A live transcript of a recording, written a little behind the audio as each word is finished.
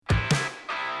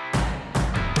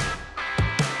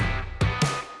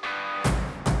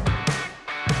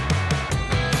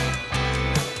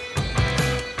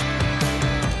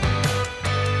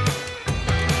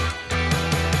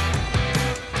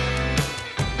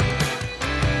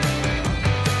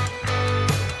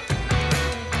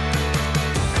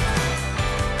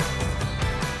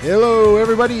Hello,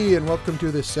 everybody, and welcome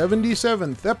to the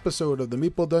 77th episode of the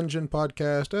Meeple Dungeon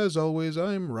podcast. As always,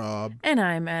 I'm Rob. And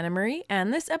I'm Anna Marie,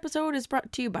 and this episode is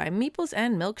brought to you by Meeples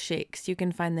and Milkshakes. You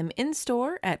can find them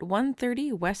in-store at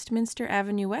 130 Westminster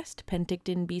Avenue West,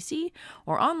 Penticton, BC,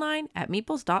 or online at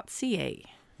meeples.ca.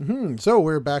 So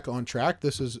we're back on track.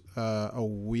 This is a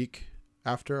week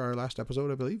after our last episode,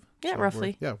 I believe. Yeah, so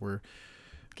roughly. We're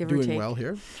Give or doing take. well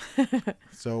here.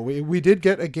 So we did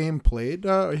get a game played.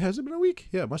 Has it been a week?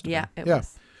 Yeah, it must have been. It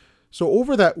was. So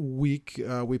over that week,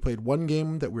 we played one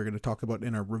game that we're going to talk about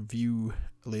in our review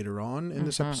later on in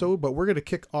this episode. But we're going to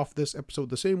kick off this episode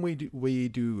the same way we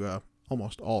do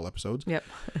almost all episodes. Yep.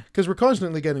 Because we're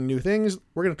constantly getting new things.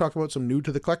 We're going to talk about some new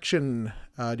to the collection.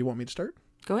 Do you want me to start?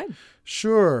 Go ahead.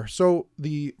 Sure. So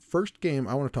the first game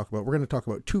I want to talk about, we're going to talk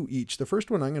about two each. The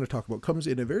first one I'm going to talk about comes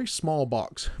in a very small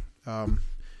box.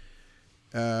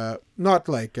 Not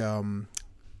like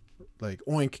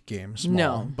Oink game small,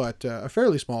 No. but a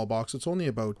fairly small box. It's only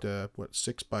about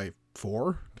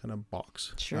 6x4 kind of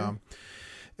box. Sure.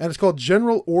 And it's called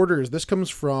General Orders. This comes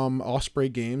from Osprey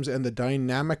Games and the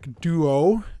dynamic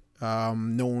duo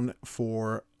known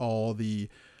for all the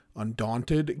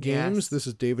Undaunted games. Yes. This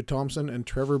is David Thompson and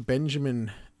Trevor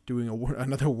Benjamin doing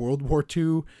another World War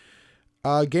II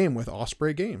game with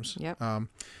Osprey Games. Yep.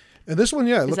 And this one,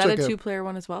 it Is looks that like a two-player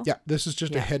one as well? Yeah, this is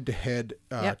just a Yeah. head-to-head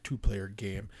two-player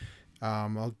game.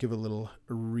 I'll give a little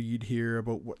read here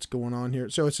about what's going on here.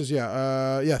 So it says,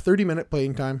 30-minute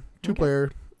playing time,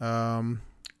 two-player,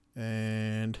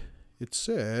 and it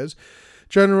says,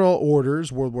 General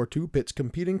Orders, World War II, pits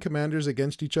competing commanders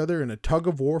against each other in a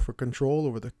tug-of-war for control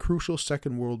over the crucial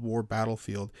Second World War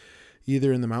battlefield,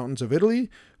 either in the mountains of Italy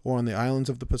or on the islands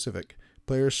of the Pacific.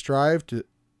 Players strive to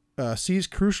seize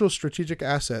crucial strategic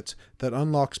assets that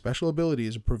unlock special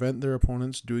abilities and prevent their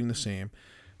opponents doing the same.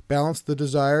 Balance the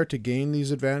desire to gain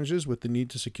these advantages with the need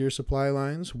to secure supply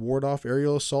lines, ward off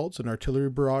aerial assaults and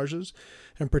artillery barrages,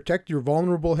 and protect your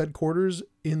vulnerable headquarters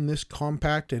in this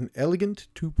compact and elegant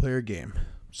two-player game.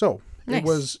 So, Nice. It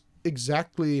was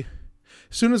exactly...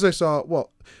 As soon as I saw...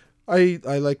 Well, I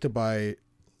like to buy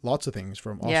lots of things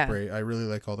from Osprey. Yeah. I really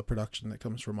like all the production that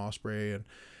comes from Osprey, and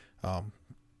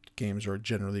games are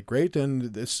generally great.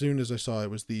 And as soon as I saw it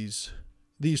was these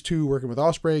two working with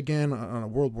Osprey again on a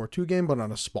World War II game, but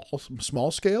on a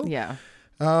small scale. Yeah.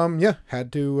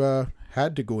 Had to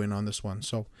go in on this one.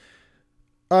 So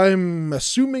I'm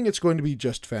assuming it's going to be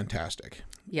just fantastic.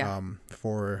 Yeah.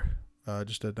 For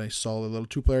just a nice solid little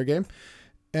two-player game.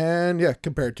 And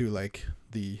compared to like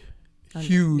the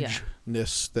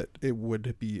hugeness that it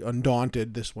would be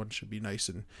Undaunted, this one should be nice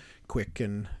and quick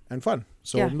and fun.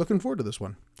 So I'm looking forward to this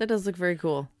one. That does look very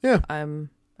cool. Yeah. I'm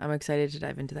excited to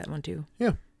dive into that one too.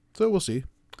 Yeah. So we'll see.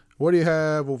 What do you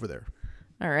have over there?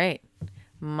 All right.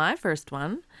 My first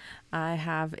one I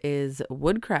have is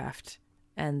Woodcraft,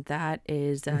 and that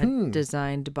is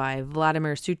designed by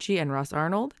Vladimir Succi and Ross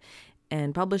Arnold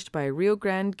and published by Rio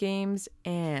Grande Games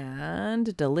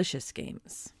and Delicious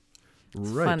Games.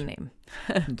 Right. Fun name.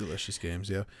 Delicious Games,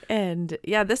 yeah. And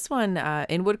this one,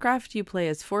 in Woodcraft, you play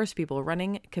as forest people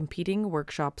running competing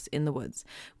workshops in the woods,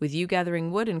 with you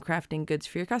gathering wood and crafting goods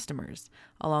for your customers.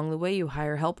 Along the way, you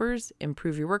hire helpers,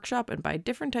 improve your workshop, and buy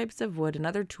different types of wood and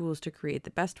other tools to create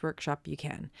the best workshop you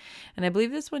can. And I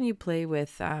believe this one you play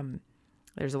with,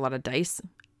 there's a lot of dice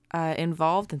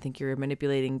involved. I think you're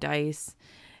manipulating dice.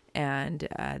 And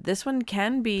this one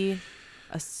can be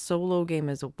a solo game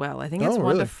as well. I think it's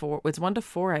 1 to 4. It's 1 to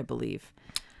 4, I believe.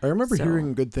 I remember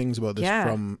hearing good things about this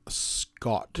from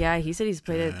Scott. Yeah, he said he's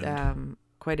played it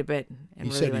quite a bit and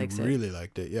he really said likes he it. really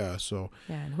liked it. Yeah, so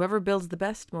And whoever builds the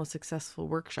best, most successful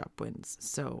workshop wins.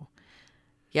 So,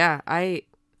 I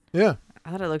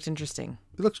thought it looked interesting.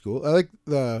 It looks cool. I like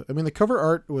the cover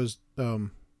art was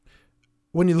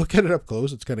when you look at it up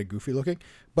close, it's kind of goofy looking,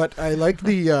 but I like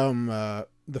the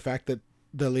fact that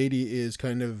the lady is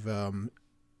kind of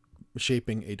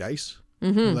shaping a dice.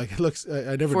 Mm-hmm. Like it looks,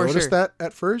 I never noticed that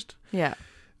at first. Yeah.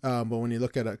 But when you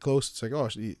look at it close, it's like, oh,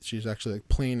 she's actually like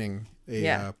planing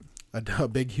a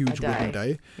big, huge wooden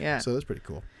die. Yeah. So that's pretty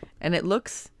cool. And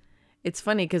it's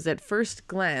funny because at first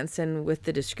glance and with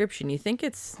the description, you think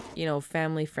it's,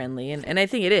 family friendly. And I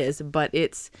think it is, but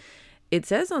it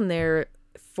says on there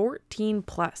 14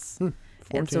 plus.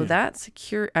 14. And so that's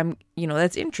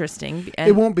that's interesting. And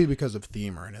it won't be because of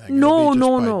theme or anything. No.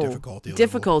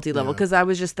 Difficulty level. Because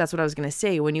that's what I was going to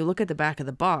say. When you look at the back of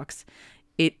the box,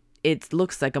 it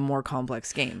looks like a more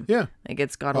complex game. Yeah. Like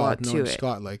it's got a lot to it.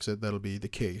 Scott likes it, that'll be the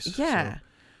case. Yeah.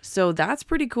 So that's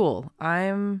pretty cool.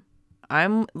 I'm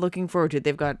looking forward to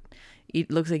it. It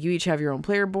looks like you each have your own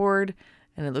player board,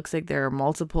 and it looks like there are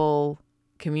multiple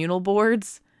communal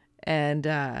boards. And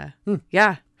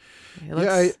yeah,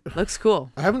 it looks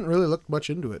cool. I haven't really looked much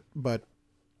into it, but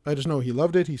I just know he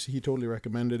loved it. He totally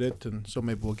recommended it, and so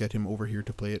maybe we'll get him over here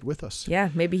to play it with us. Yeah,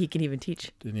 maybe he can even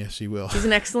teach. And yes, he will. He's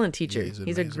an excellent teacher. Yeah,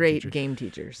 he's a great teacher. game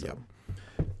teacher. So. Yep.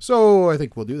 So I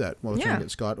think we'll do that. We'll try and get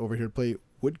Scott over here to play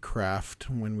Woodcraft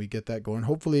when we get that going.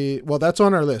 Hopefully, well, that's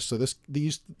on our list. So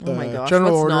these oh my gosh,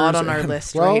 general what's orders not on our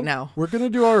list right now? We're gonna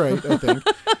do all right, I think.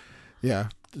 Yeah,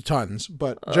 tons.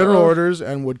 But general orders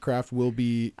and Woodcraft will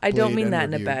be. I don't mean that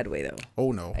in a bad way, though.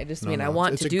 Oh no, I just mean I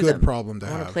want to do them. It's a good problem to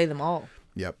have. I want to play them all.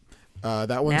 Yep.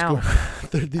 That one's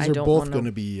going. These are both going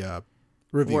to be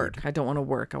reviewed. Work. I don't want to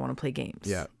work. I want to play games.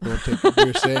 Yeah. We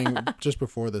were saying just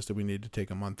before this that we need to take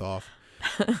a month off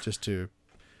just to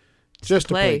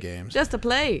play games. Just to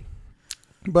play.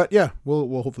 But yeah,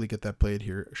 we'll hopefully get that played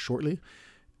here shortly.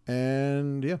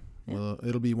 And yeah. Well,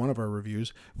 it'll be one of our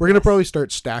reviews. We're going to probably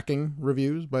start stacking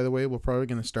reviews, by the way. We're probably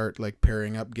going to start like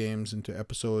pairing up games into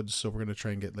episodes. So we're going to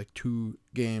try and get like 2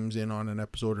 games in on an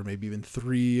episode, or maybe even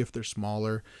 3 if they're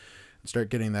smaller. And start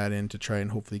getting that in to try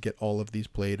and hopefully get all of these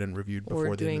played and reviewed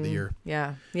before the end of the year.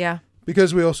 Yeah. Yeah.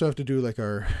 Because we also have to do like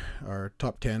our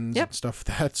top 10s and stuff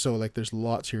like that. So like there's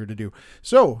lots here to do.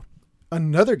 So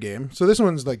another game. So this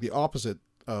one's like the opposite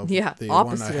of the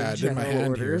one I had in my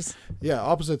hand here. Yeah,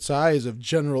 opposite size of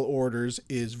general orders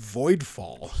is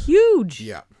Voidfall. Huge.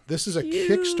 Yeah. This is a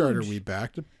Kickstarter we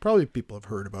backed. Probably people have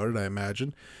heard about it, I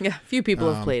imagine. Yeah, a few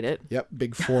people have played it. Yep,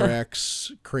 big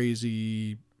 4X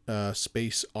crazy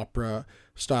space opera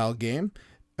style game.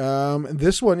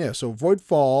 This one, so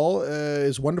Voidfall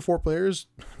is 1 to 4 players,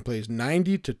 plays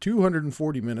 90 to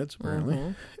 240 minutes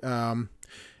apparently. Mm-hmm.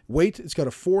 Weight, it's got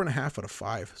a 4.5 out of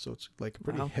 5, so it's like a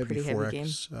pretty heavy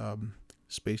 4X game.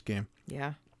 Space game.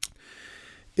 Yeah.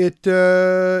 It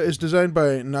is designed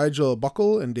by Nigel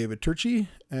Buckle and David Turchi,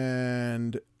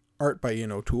 and art by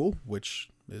Ian O'Toole, which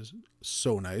is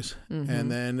so nice. Mm-hmm.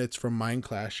 And then it's from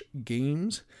Mindclash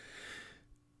Games.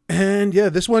 And yeah,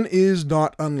 this one is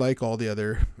not unlike all the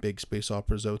other big space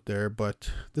operas out there,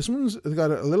 but this one's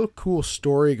got a little cool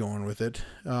story going with it.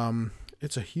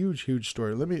 It's a huge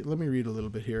story. Let me read a little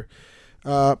bit here.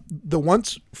 The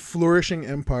once flourishing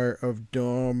empire of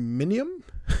Dominium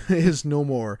is no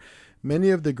more.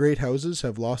 Many of the great houses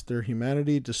have lost their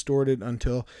humanity, distorted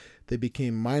until they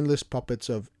became mindless puppets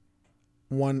of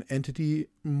one entity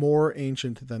more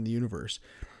ancient than the universe.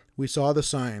 We saw the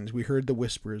signs, we heard the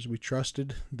whispers, we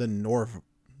trusted the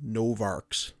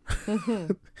Novarks.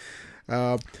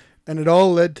 And it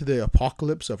all led to the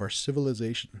apocalypse of our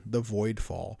civilization, the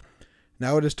Voidfall.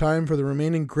 Now it is time for the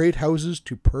remaining great houses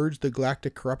to purge the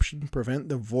galactic corruption, prevent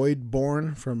the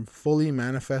Voidborn from fully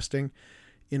manifesting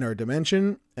in our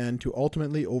dimension, and to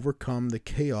ultimately overcome the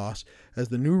chaos as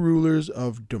the new rulers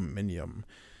of Dominium.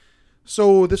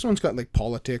 So this one's got like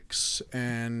politics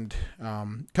and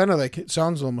kind of like, it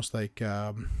sounds almost like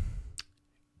Game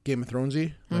of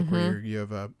Thronesy, like where you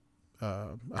have a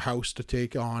house to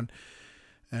take on,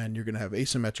 and you're gonna have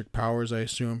asymmetric powers, I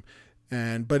assume,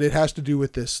 but it has to do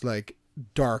with this like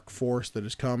dark force that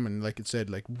has come and, like it said,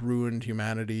 like ruined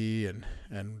humanity, and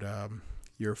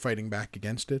you're fighting back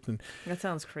against it. And that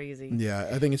sounds crazy. Yeah,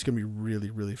 I think it's gonna be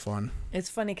really fun. It's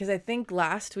funny because I think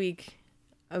last week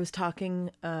I was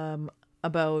talking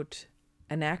about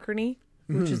Anachrony,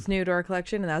 which is new to our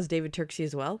collection, and that was David Turkey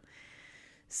as well.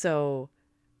 So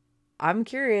I'm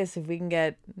curious if we can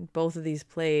get both of these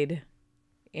played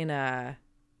in a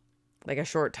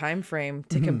short time frame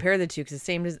to compare the two, because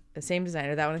the same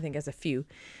designer. That one I think has a few,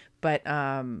 but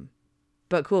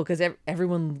cool because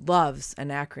everyone loves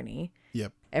Anachrony.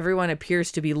 Yep. Everyone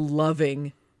appears to be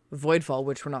loving Voidfall,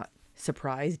 which we're not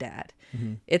surprised at.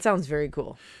 It sounds very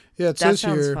cool. Yeah, it says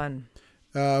sounds here, fun.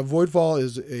 Voidfall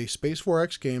is a Space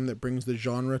 4X game that brings the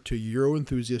genre to Euro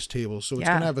enthusiast tables. So it's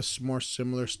going to have a more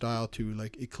similar style to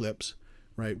like Eclipse,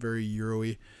 right? Very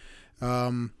Euro-y.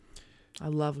 I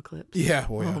love Eclipse. Yeah,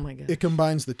 Oh my god. It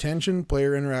combines the tension,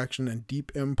 player interaction, and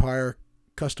deep empire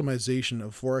customization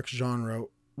of 4X genre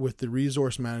with the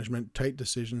resource management, tight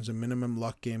decisions, and minimum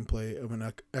luck gameplay of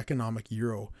an economic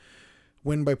Euro.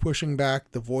 Win by pushing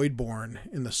back the Voidborn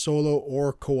in the solo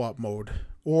or co-op mode,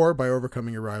 or by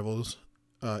overcoming your rivals'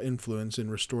 influence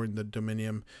in restoring the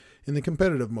Dominium in the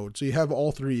competitive mode. So you have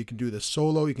all three. You can do this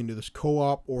solo, you can do this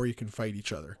co-op, or you can fight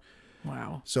each other.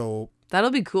 Wow. So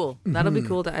that'll be cool. That'll be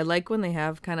cool. I like when they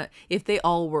have kind of, if they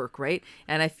all work, right?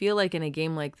 And I feel like in a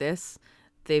game like this,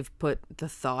 they've put the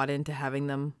thought into having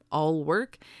them all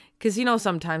work. Because,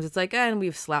 sometimes it's like, and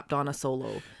we've slapped on a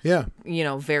solo,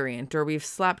 variant, or we've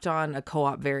slapped on a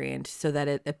co-op variant so that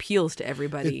it appeals to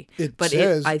everybody.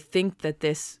 I think that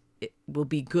this will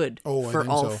be good for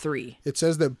all three. It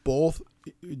says that both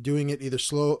doing it either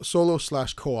solo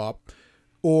 / co-op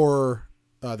or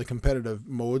the competitive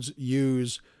modes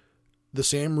use the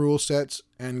same rule sets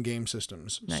and game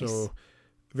systems. Nice. So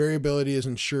variability is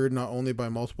ensured not only by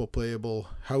multiple playable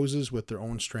houses with their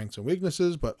own strengths and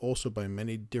weaknesses, but also by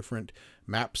many different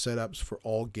map setups for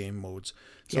all game modes.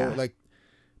 So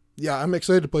I'm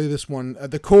excited to play this one.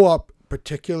 The co-op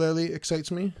particularly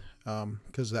excites me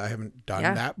because I haven't done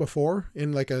that before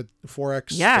in like a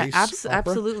 4X space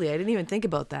opera. Absolutely. I didn't even think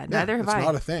about that. Neither have I. It's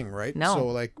not a thing, right? No. So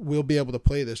like we'll be able to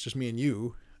play this, just me and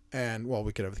you, and well,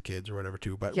 we could have the kids or whatever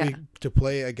too, but to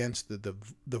play against the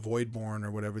Voidborn or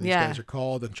whatever these guys are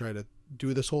called and try to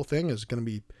do this whole thing is going to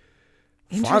be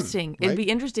interesting. Fun, right? It'd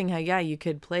be interesting how you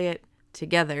could play it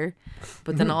together,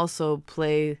 but then also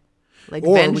play like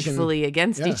vengefully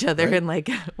against each other and like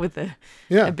with a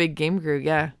big game crew.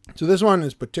 Yeah. So this one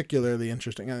is particularly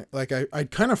interesting.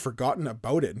 I'd kind of forgotten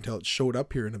about it until it showed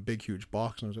up here in a big, huge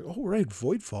box. And I was like, oh, right,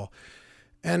 Voidfall.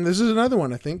 And this is another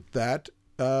one I think that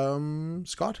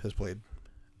Scott has played.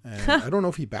 And I don't know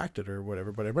if he backed it or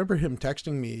whatever, but I remember him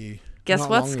texting me. Guess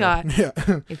what, Scott? Yeah.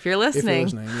 If you're listening.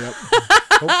 Yep.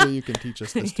 Hopefully you can teach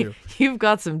us this too. You've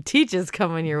got some teaches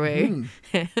coming your way.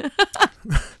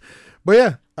 But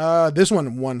yeah, this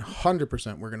one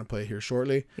 100% we're going to play here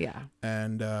shortly. Yeah.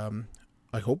 And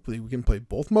hopefully we can play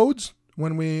both modes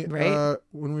when we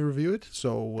review it.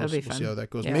 So we'll see how that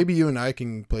goes. Yeah. Maybe you and I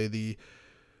can play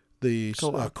the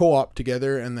co-op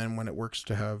together, and then when it works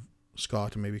to have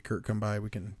Scott and maybe Kurt come by, we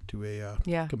can do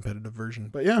a competitive version.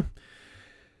 But yeah.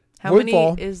 How many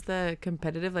is the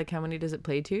competitive? Like how many does it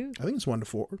play to? I think it's 1 to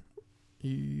 4.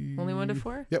 Only 1 to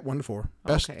 4? Yeah, 1 to 4.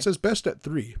 Best. Okay. It says best at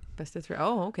 3. Best at 3.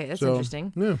 Oh, okay. That's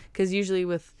interesting. Yeah. Because usually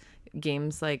with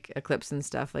games like Eclipse and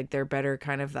stuff, like they're better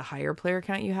kind of the higher player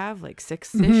count you have, like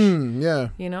 6-ish. Yeah.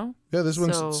 You know? Yeah, this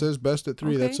one says best at 3.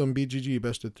 Okay. That's on BGG,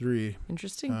 best at 3.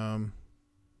 Interesting.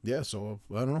 Yeah, so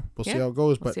I don't know. We'll see how it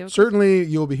goes. But certainly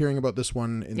you'll be hearing about this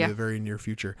one in the very near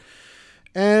future.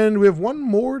 And we have one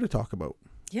more to talk about.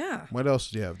 Yeah. What else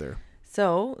do you have there?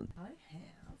 So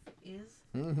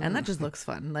and that just looks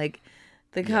fun. Like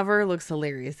the cover looks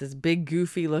hilarious. This big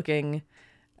goofy looking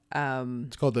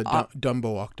it's called the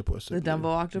Dumbo octopus. The Dumbo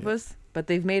octopus, but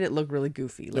they've made it look really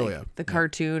goofy. Like the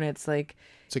cartoon, it's like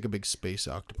a big space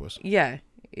octopus. Yeah.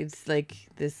 It's like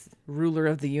this ruler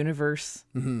of the universe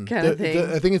kind of thing.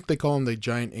 I think they call him the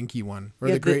giant inky one or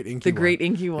the great inky one. The great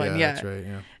inky one, yeah. That's right,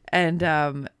 yeah.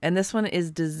 And this one is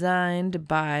designed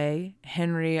by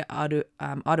Henry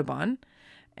Audubon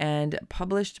and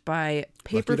published by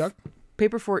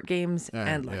Paperfort Games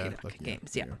and Lucky Duck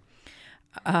Games. Yeah.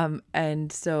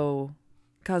 And so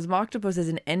Cosmoctopus is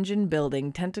an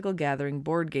engine-building, tentacle-gathering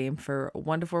board game for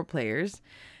 1 to 4 players.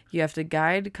 You have to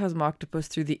guide Cosmoctopus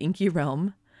through the Inky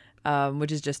Realm,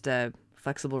 which is just a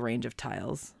flexible range of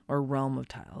tiles or realm of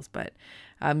tiles. But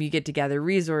you get to gather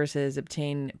resources,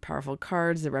 obtain powerful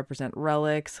cards that represent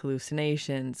relics,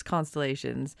 hallucinations,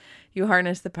 constellations. You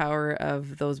harness the power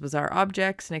of those bizarre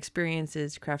objects and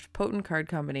experiences, craft potent card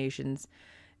combinations,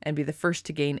 and be the first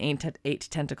to gain 8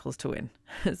 tentacles to win.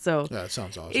 So yeah, it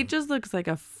sounds awesome. It just looks like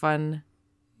a fun,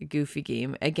 goofy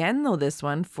game. Again, though, this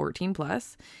one 14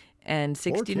 plus. And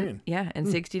 60 to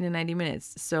 90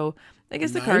 minutes. So I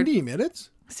guess 90 minutes?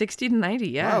 60 to 90,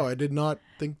 yeah. Wow, I did not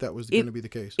think that was going to be the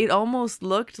case. It almost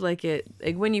looked like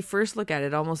when you first look at it,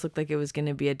 it almost looked like it was going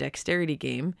to be a dexterity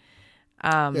game.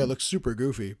 Yeah, it looks super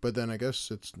goofy, but then I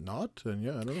guess it's not, and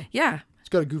I don't know. Yeah. It's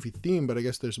got a goofy theme, but I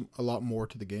guess there's a lot more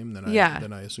to the game than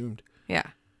I assumed. Yeah.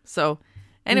 So,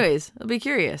 anyways, I'll be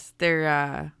curious.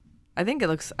 I think it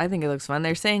looks fun.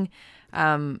 They're saying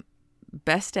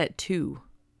best at 2.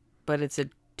 But it's a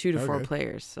 2 to 4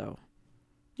 players, so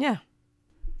yeah.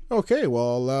 Okay,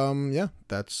 well,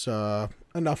 that's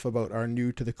enough about our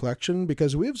new to the collection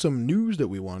because we have some news that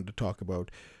we wanted to talk about.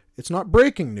 It's not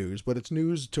breaking news, but it's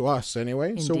news to us anyway.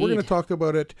 Indeed. So we're going to talk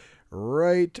about it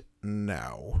right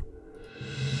now.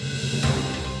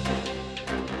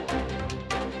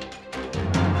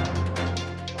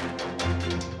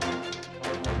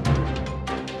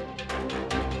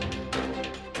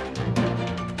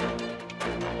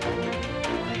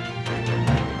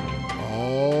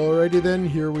 Alrighty then,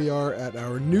 here we are at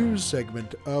our news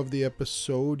segment of the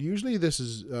episode. Usually this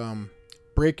is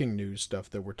breaking news stuff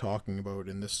that we're talking about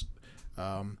in this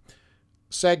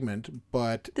segment,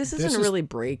 but this isn't really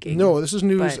breaking. No, this is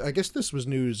news. I guess this was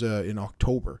news in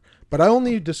October, but I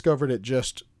only discovered it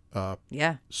just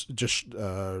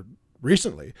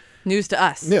recently. News to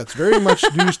us. Yeah, it's very much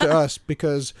news to us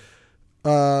because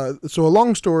so a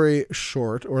long story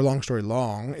short or long story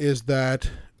long is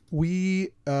that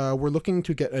we were looking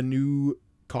to get a new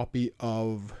copy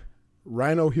of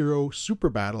Rhino Hero Super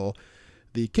Battle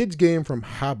the kids game from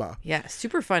Haba. Yeah,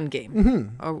 super fun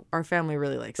game. Our family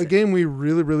really likes A it. game we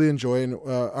really, really enjoy, and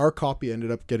our copy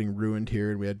ended up getting ruined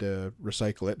here, and we had to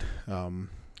recycle it.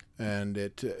 And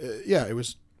it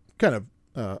was kind of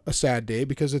a sad day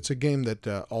because it's a game that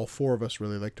all four of us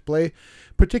really like to play.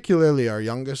 Particularly our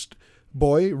youngest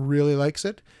boy really likes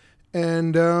it.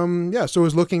 And so I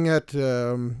was looking at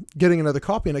getting another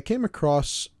copy, and I came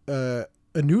across a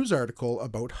news article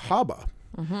about Haba.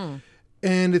 Mm-hmm.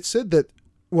 And it said that,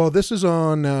 well, this is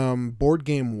on Board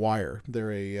Game Wire.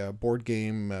 They're a board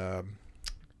game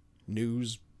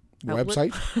news Outlet?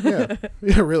 website.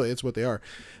 Yeah, really, it's what they are.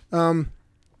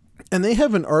 And they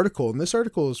have an article, and this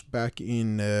article is back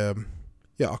in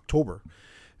October,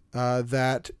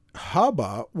 that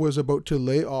Haba was about to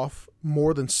lay off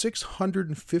more than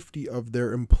 650 of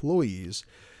their employees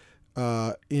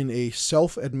in a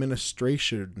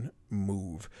self-administration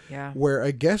move. Yeah. Where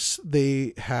I guess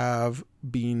they have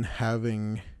been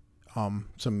having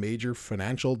some major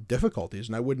financial difficulties,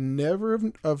 and I would never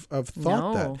have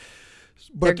thought that.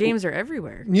 But their games are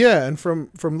everywhere. Yeah, and from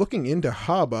looking into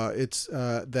Haba, it's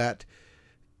that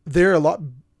they're a lot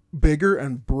bigger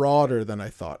and broader than I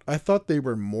thought. I thought they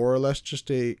were more or less just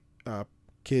a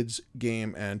kids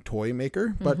game and toy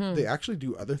maker, but they actually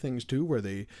do other things too, where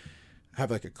they have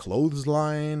like a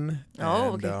clothesline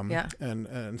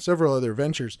and several other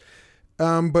ventures.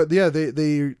 But yeah,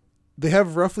 they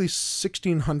have roughly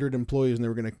 1,600 employees, and they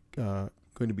were going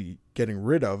to be getting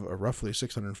rid of roughly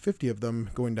 650 of them,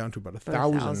 going down to about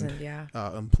 1,000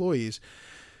 employees.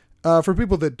 For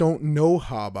people that don't know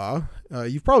Haba,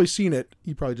 you've probably seen it.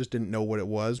 You probably just didn't know what it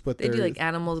was. But they do like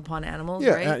animals upon animals,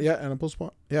 yeah, right? animals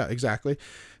upon. Yeah, exactly.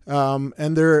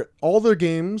 And all their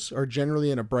games are generally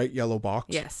in a bright yellow box.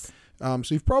 Yes. So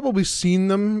you've probably seen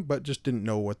them, but just didn't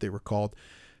know what they were called.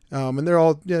 And they're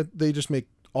all they just make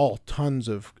all tons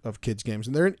of kids games,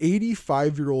 and they're an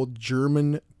 85-year-old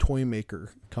German toy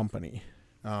maker company.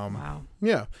 Wow.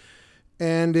 Yeah,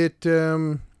 and it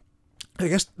I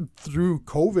guess through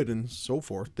COVID and so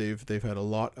forth, they've had a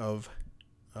lot of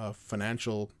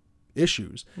financial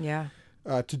issues. Yeah.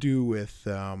 To do with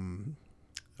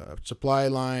supply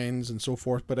lines and so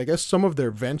forth, but I guess some of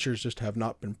their ventures just have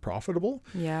not been profitable.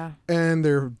 Yeah. And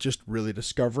they're just really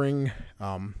discovering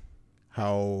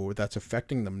how that's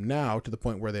affecting them now, to the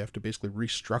point where they have to basically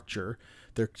restructure.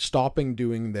 They're stopping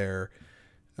doing their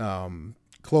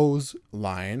clothes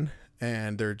line,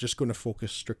 and they're just going to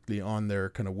focus strictly on their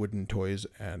kind of wooden toys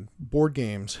and board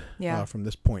games from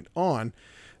this point on.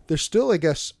 They're still, I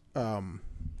guess,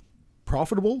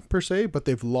 profitable per se, but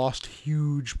they've lost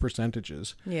huge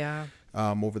percentages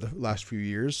over the last few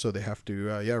years. So they have to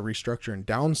restructure and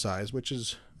downsize, which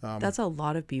is that's a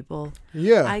lot of people.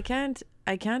 Yeah.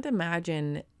 I can't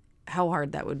imagine how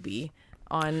hard that would be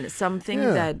on something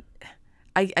that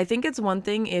I think it's one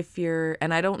thing if you're,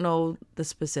 and I don't know the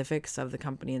specifics of the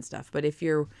company and stuff, but if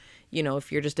you're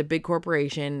just a big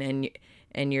corporation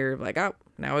and you're like, oh,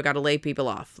 now I got to lay people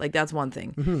off, like that's one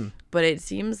thing. Mm-hmm. But it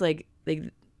seems like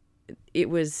it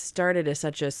was started as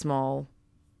such a small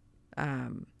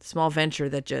venture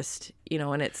that just,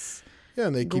 and it's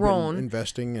and they grown. Keep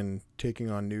investing and taking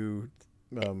on new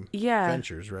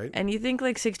ventures, right? And you think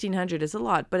like 1,600 is a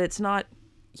lot, but it's not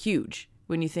huge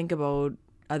when you think about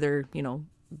other,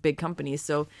 big companies.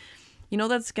 So,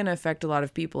 that's going to affect a lot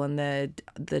of people. And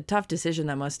the tough decision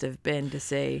that must have been to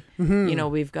say,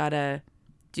 we've got to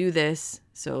do this.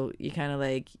 So you kind of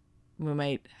like, we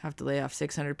might have to lay off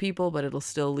 600 people, but it'll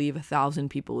still leave 1,000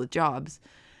 people with jobs.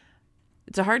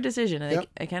 It's a hard decision.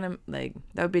 I kind of that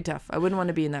would be tough. I wouldn't want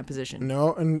to be in that position.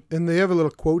 No, and they have a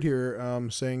little quote here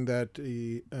saying that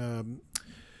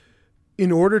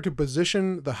in order to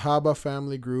position the Haba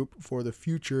family group for the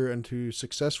future and to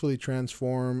successfully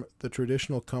transform the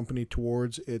traditional company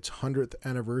towards its 100th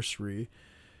anniversary,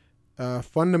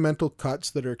 fundamental cuts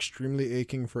that are extremely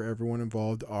aching for everyone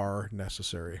involved are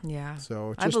necessary. Yeah,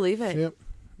 so I believe it. Yep,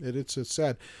 it's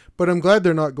sad, but I'm glad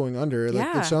they're not going under.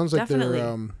 It sounds like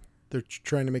definitely. They're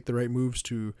trying to make the right moves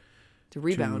to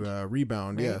rebound.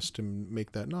 Right? Yes, to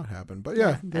make that not happen. But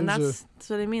and that's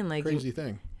what I mean. Like crazy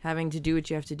thing. Having to do what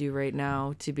you have to do right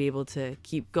now to be able to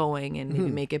keep going and maybe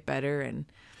make it better. And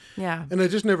And I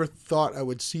just never thought I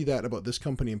would see that about this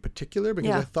company in particular,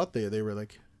 because I thought they were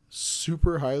like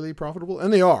super highly profitable,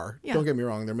 and they are. Yeah. Don't get me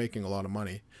wrong, they're making a lot of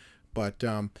money, but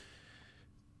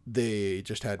they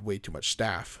just had way too much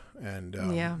staff, and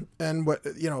what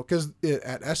because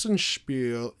at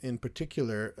Essenspiel in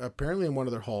particular, apparently in one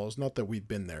of their halls, not that we've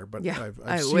been there, but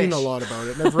I've seen a lot about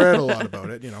it and I've read a lot about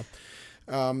it.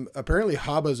 Apparently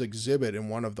Haba's exhibit in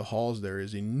one of the halls there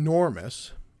is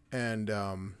enormous, and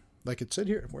like it said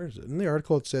here, where is it in the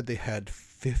article? It said they had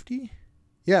 50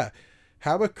 Yeah.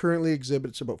 Haba currently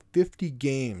exhibits about 50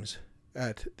 games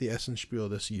at the Essenspiel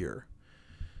this year.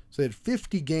 So they had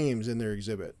 50 games in their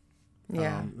exhibit.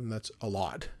 Yeah. And that's a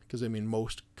lot. Because, I mean,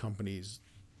 most companies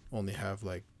only have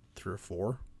like 3 or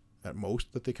 4 at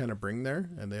most that they kind of bring there.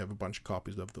 And they have a bunch of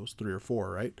copies of those 3 or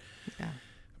 4, right? Yeah.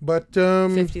 But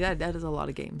 50, that is a lot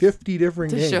of games. 50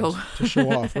 different games show. to show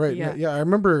off, right? Yeah. Yeah, I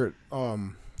remember, I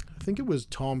think it was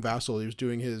Tom Vassell. He was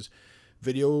doing his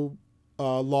video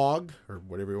log, or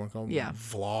whatever you want to call it, Yeah.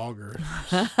 vlog,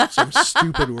 or some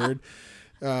stupid word.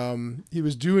 He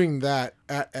was doing that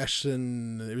at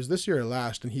Essen. It was this year or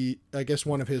last, and I guess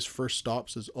one of his first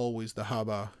stops is always the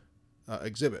Haba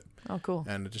exhibit. Oh, cool.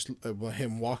 And just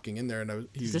him walking in there, and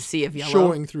he Just was a sea of yellow.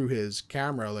 showing through his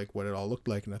camera like what it all looked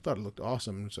like, and I thought it looked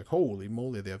awesome. And it's like, holy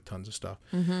moly, they have tons of stuff.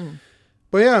 Mm-hmm.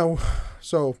 But yeah,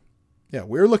 so yeah,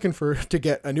 we're looking to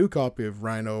get a new copy of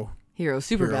Rhino Hero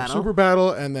Super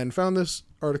Battle, and then found this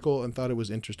article and thought it was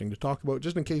interesting to talk about,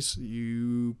 just in case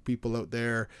you people out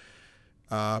there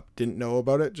didn't know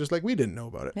about it, just like we didn't know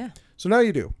about it. Yeah. So now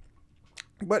you do.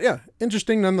 But yeah,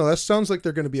 interesting nonetheless. Sounds like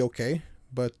they're going to be okay.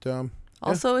 But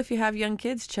also, if you have young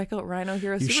kids, check out Rhino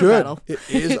Hero you Super should. Battle. It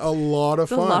is a lot of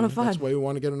It's fun. a lot of fun. That's why we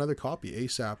want to get another copy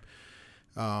ASAP.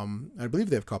 I believe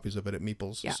they have copies of it at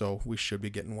Meeples, Yeah. so we should be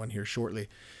getting one here shortly.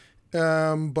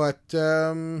 Yeah,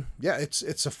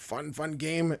 it's a fun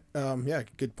game. Yeah,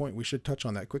 good point. We should touch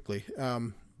on that quickly.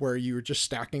 Where you're just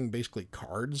stacking basically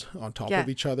cards on top Yeah. of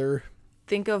each other,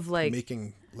 Think of like,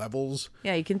 making levels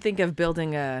yeah, you can think of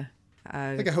building a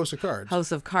like a house of cards.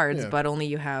 house of cards, Yeah. but only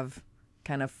you have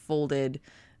kind of folded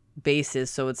bases,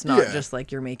 so it's not Yeah. just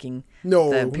like you're making No,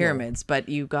 the no. pyramids, but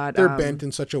you got They're bent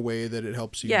in such a way that it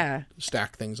helps you yeah.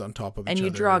 stack things on top of And each you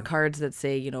other. draw cards that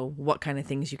say, you know, what kind of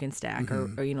things you can stack,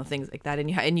 Mm-hmm. or you know, things like that, and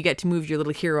you get to move your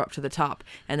little hero up to the top,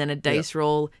 and then a dice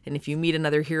roll, and if you meet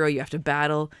another hero, you have to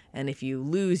battle, and if you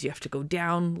lose, you have to go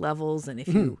down levels, and if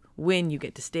Mm-hmm. you win, you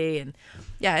get to stay, and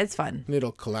yeah, it's fun. And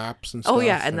it'll collapse and stuff. Oh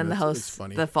yeah, and then the it's house,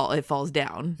 funny. it falls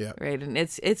down, Yeah. right, and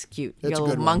it's cute. You It's got a little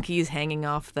good one. monkeys hanging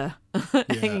off the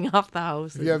hanging off the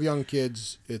house. If you have young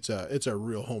kids, it's a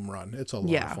real home run. It's a lot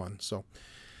Yeah. of fun. So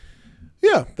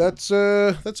yeah, that's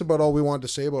about all we wanted to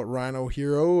say about Rhino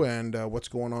Hero and what's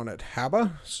going on at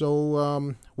Haba.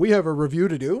 So we have a review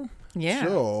to do. Yeah.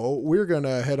 So we're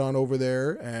gonna head on over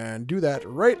there and do that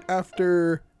right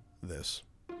after this.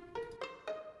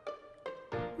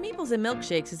 Meeples and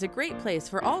Milkshakes is a great place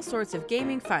for all sorts of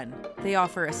gaming fun. They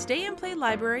offer a stay and play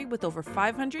library with over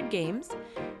 500 games,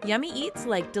 yummy eats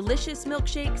like delicious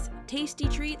milkshakes, tasty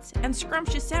treats, and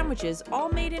scrumptious sandwiches all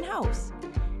made in-house.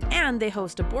 And they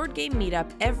host a board game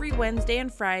meetup every Wednesday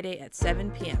and Friday at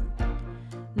 7 p.m.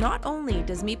 Not only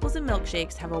does Meeples and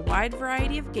Milkshakes have a wide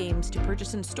variety of games to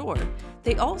purchase in store,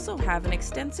 they also have an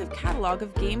extensive catalog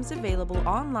of games available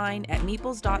online at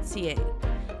meeples.ca.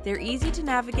 Their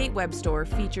easy-to-navigate web store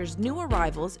features new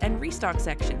arrivals and restock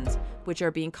sections, which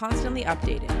are being constantly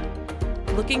updated.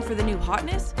 Looking for the new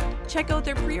hotness? Check out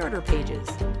their pre-order pages.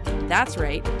 That's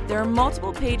right, there are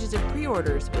multiple pages of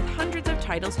pre-orders with hundreds of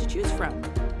titles to choose from.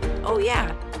 Oh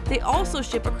yeah, they also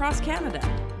ship across Canada.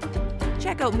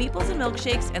 Check out Meeples and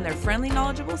Milkshakes and their friendly,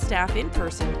 knowledgeable staff in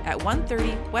person at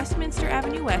 130 Westminster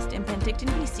Avenue West in Penticton,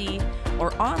 BC,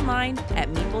 or online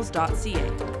at meeples.ca.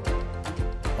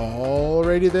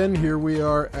 Alrighty then, here we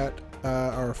are at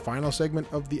our final segment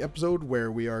of the episode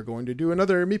where we are going to do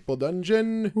another Meeple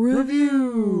Dungeon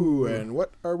review. And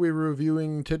what are we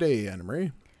reviewing today,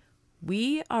 Anna-Marie?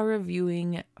 We are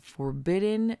reviewing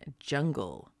Forbidden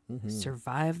Jungle,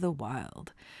 Survive the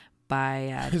Wild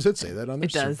by... Does it say that on there?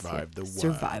 it does. Survive the Wild.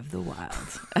 Survive the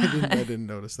Wild. I didn't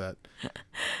notice that.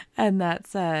 And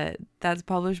that's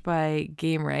published by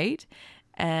Gamewright,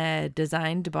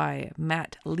 designed by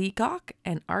Matt Leacock,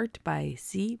 and art by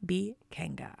C.B.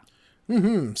 Kanga.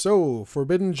 So,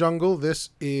 Forbidden Jungle,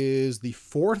 this is the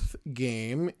 4th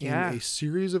game in a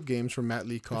series of games from Matt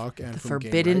Leacock and The from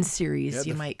Forbidden Gamewright. series,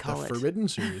 you might call the it. Forbidden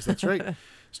series, that's right.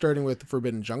 Starting with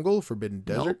Forbidden Jungle, Forbidden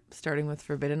Desert. Nope, starting with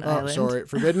Forbidden Island.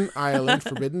 Forbidden Island,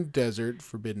 Forbidden Desert,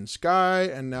 Forbidden Sky,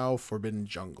 and now Forbidden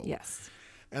Jungle. Yes.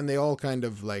 And they all kind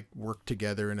of like work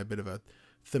together in a bit of a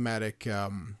thematic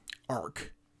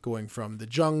arc, going from the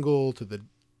jungle to the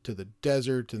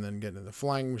desert, and then getting in the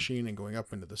flying machine and going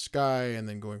up into the sky, and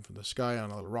then going from the sky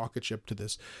on a little rocket ship to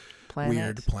this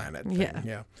weird planet thing.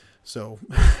 Yeah. So,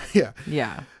 yeah.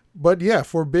 Yeah. But yeah,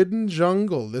 Forbidden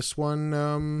Jungle. This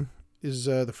one is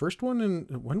the first one.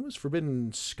 And when was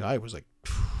Forbidden Sky? It was like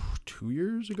 2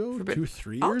 years ago, 3 years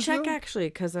ago. I'll check actually,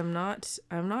 because I'm not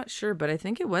sure, but I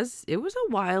think it was a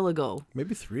while ago.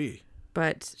 Maybe 3.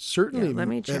 But Certainly, let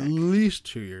me check. at least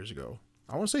 2 years ago.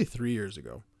 I want to say 3 years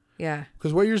ago. Yeah.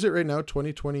 Because what year is it right now?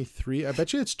 2023? I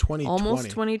bet you it's 2020. Almost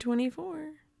 2024.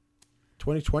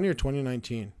 2020 or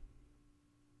 2019?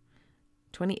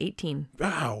 2018.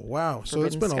 Wow. So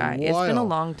it's Forbidden been Sky. a while. It's been a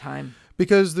long time.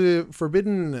 Because the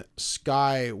Forbidden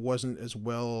Sky wasn't as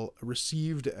well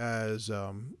received as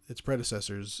its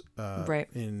predecessors Right.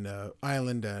 in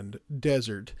Island and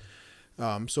Desert.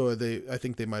 So I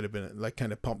think they might have been like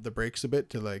kind of pumped the brakes a bit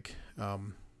to like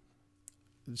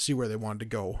see where they wanted to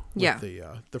go with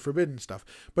the Forbidden stuff.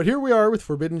 But here we are with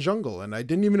Forbidden Jungle, and I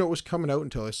didn't even know it was coming out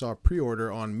until I saw a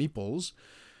pre-order on Meeples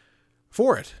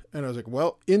for it, and I was like,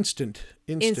 well, instant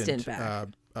back.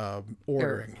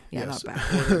 ordering. Not back.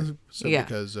 So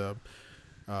because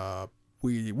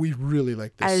we really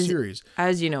like this series.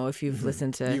 As you know, if you've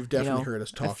listened to, you've definitely heard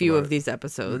us talk a few about of these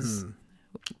episodes.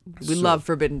 We So- love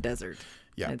Forbidden Desert.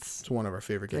 Yeah, It's it's one of our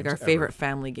favorite games. like our ever. favorite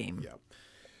family game. Yeah.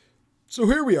 So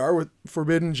here we are with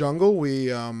Forbidden Jungle.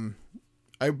 We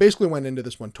I basically went into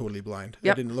this one totally blind.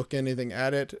 Yep. I didn't look anything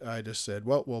at it. I just said,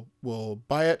 well, we'll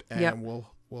buy it and Yep.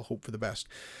 we'll hope for the best.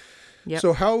 Yep.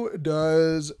 So how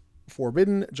does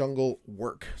Forbidden Jungle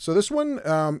work? So this one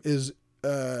is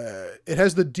it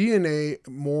has the DNA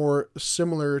more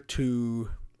similar to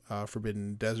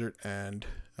Forbidden Desert and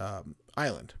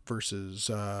Island versus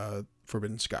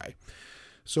Forbidden Sky.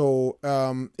 So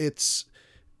it's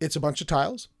a bunch of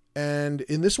tiles, and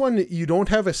in this one you don't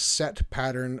have a set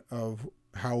pattern of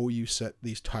how you set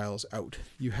these tiles out.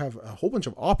 You have a whole bunch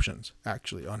of options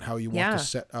actually on how you want to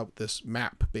set out this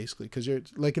map, basically, because you're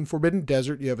like in Forbidden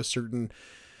Desert you have a certain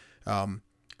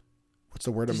what's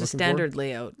the word I'm looking for? Standard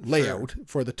layout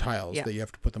for the tiles that you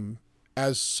have to put them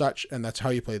as such, and that's how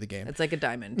you play the game. It's like a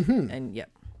diamond. Mm-hmm. And yep.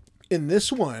 In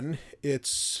this one,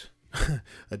 it's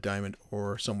a diamond,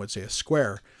 or some would say a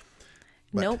square.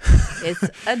 But Nope. It's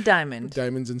a diamond.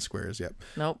 Diamonds and squares, yep.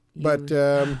 Nope. But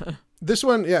this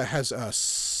one, has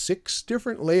 6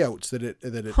 different layouts that it.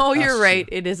 Oh, you're asks right.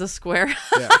 you. It is a square.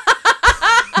 Yeah.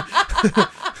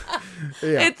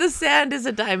 Yeah. The sand is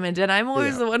a diamond, and I'm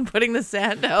always Yeah. the one putting the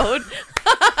sand out.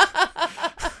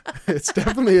 It's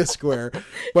definitely a square.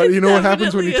 But you know what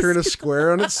happens when you definitely a turn a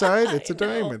square on its side? It's a I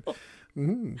know. diamond.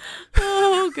 Mm.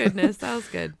 Oh, goodness. That was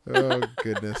good. Oh,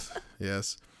 goodness.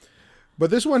 Yes.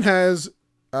 But this one has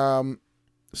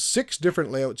 6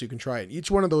 different layouts you can try, and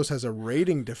each one of those has a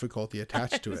rating difficulty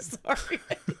attached to it. Sorry.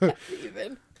 I can't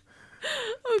even.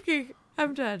 Okay.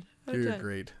 I'm done. You're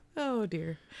great. Oh,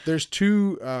 dear. There's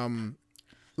 2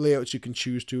 layouts you can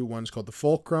choose to. One's called the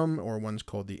Fulcrum, or one's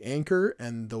called the Anchor,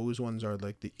 and those ones are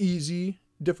like the easy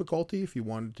difficulty if you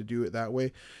wanted to do it that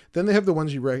way. Then they have the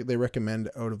ones they recommend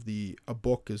out of a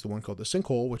book is the one called the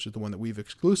Sinkhole, which is the one that we've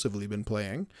exclusively been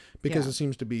playing because it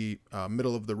seems to be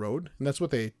middle of the road, and that's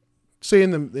what they say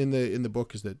in the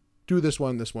book is that do this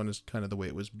one. This one is kind of the way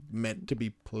it was meant to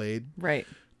be played, Right.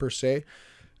 per se.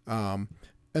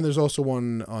 And there's also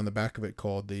one on the back of it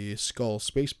called the Skull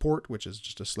Spaceport, which is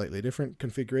just a slightly different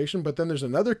configuration. But then there's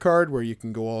another card where you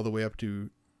can go all the way up to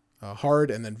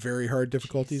hard and then very hard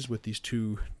difficulties with these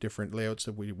 2 different layouts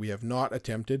that we have not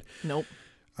attempted. Nope.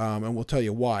 And we'll tell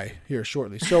you why here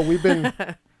shortly. So we've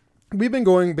been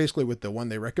going basically with the one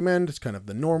they recommend. It's kind of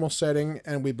the normal setting,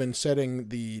 and we've been setting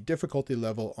the difficulty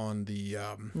level on the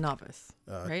Novice.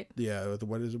 Right? Yeah,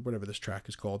 whatever this track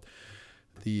is called.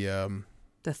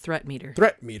 The threat meter.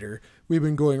 Threat meter. We've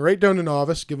been going right down to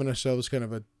novice, giving ourselves kind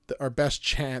of our best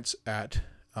chance at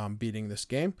beating this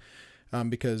game,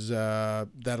 because that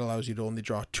allows you to only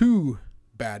draw 2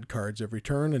 bad cards every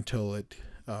turn until it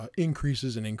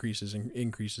increases and increases and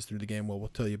increases through the game. Well, we'll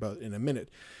tell you about in a minute.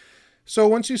 So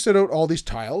once you set out all these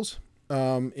tiles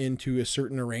into a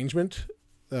certain arrangement,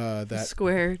 that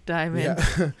Square, diamond,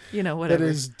 whatever. that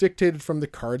is dictated from the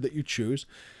card that you choose.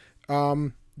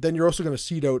 Then you're also going to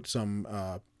seed out some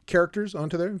characters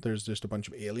onto there. There's just a bunch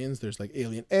of aliens. There's like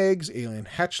alien eggs, alien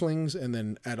hatchlings, and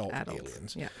then adult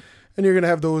aliens. Yeah. And you're going to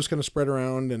have those kind of spread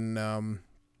around, and then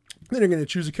you're going to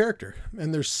choose a character.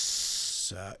 And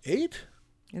there's 8?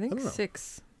 I think don't know.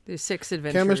 6. There's 6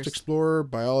 adventures. Chemist, explorer,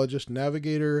 biologist,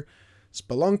 navigator,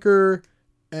 spelunker,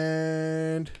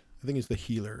 and I think it's the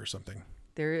healer or something.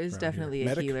 There is definitely here. a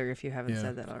Medic? healer if you haven't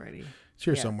said that already. It's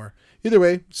here somewhere. Either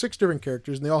way, 6 different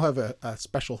characters, and they all have a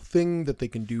special thing that they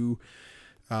can do.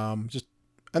 And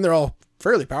they're all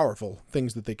fairly powerful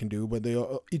things that they can do, but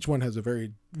each one has a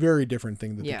very, very different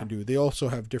thing that they can do. They also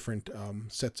have different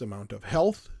sets amount of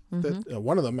health. That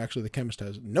one of them, actually, the chemist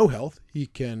has no health. He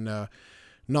can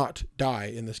not die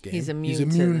in this game. He's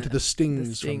immune to the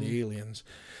stings from the aliens.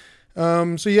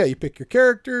 So yeah, you pick your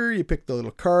character, you pick the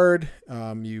little card,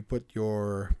 you put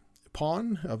your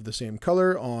pawn of the same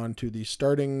color onto the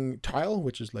starting tile,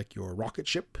 which is like your rocket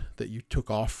ship that you took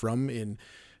off from in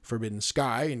forbidden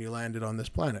sky and you landed on this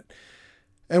planet.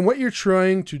 And what you're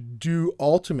trying to do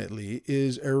ultimately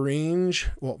is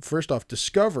first off,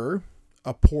 discover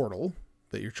a portal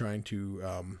that you're trying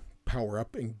to power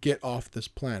up and get off this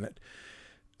planet.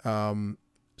 So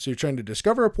you're trying to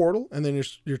discover a portal, and then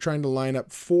you're trying to line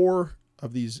up 4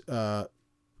 of these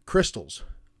crystals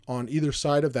on either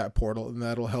side of that portal, and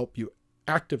that'll help you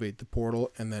activate the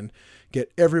portal and then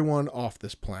get everyone off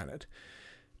this planet.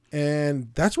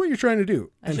 And that's what you're trying to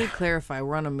do. I should clarify,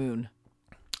 we're on a moon.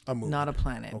 A moon. Not a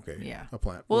planet. Okay. Yeah. A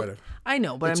planet. Well, whatever. I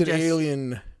know, but it's I'm an just...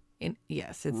 alien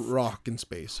yes, it's... rock in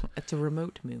space. It's a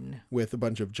remote moon. With a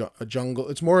bunch of a jungle.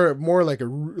 It's more like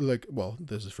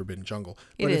this is forbidden jungle.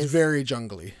 But it's very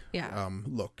jungly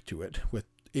look to it with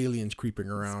aliens creeping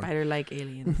around. Spider-like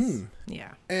aliens. Mm-hmm.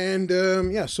 Yeah.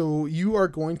 And so you are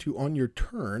going to, on your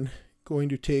turn,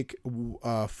 take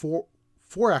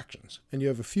 4 actions, and you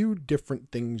have a few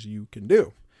different things you can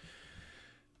do.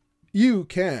 You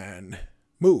can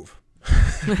move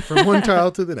from one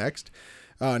tile to the next,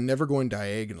 never going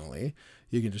diagonally.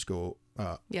 You can just go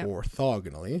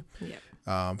orthogonally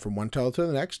from one tile to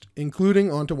the next,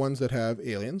 including onto ones that have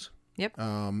aliens. Yep.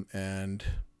 And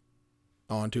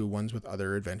onto ones with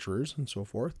other adventurers and so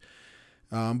forth.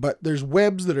 But there's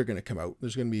webs that are going to come out.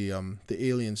 There's going to be the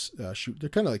aliens shoot. They're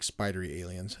kind of like spidery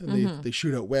aliens. And they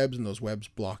shoot out webs, and those webs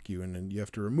block you. And then you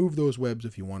have to remove those webs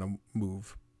if you want to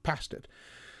move past it.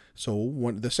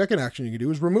 So the second action you can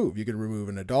do is remove. You can remove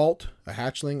an adult, a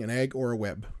hatchling, an egg, or a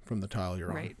web from the tile you're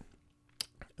on. Right.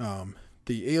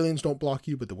 The aliens don't block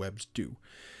you, but the webs do.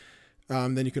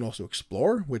 Then you can also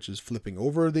explore, which is flipping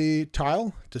over the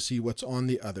tile to see what's on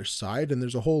the other side. And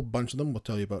there's a whole bunch of them we'll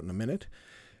tell you about in a minute.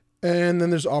 And then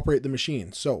there's operate the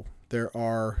machine. So there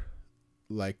are,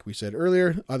 like we said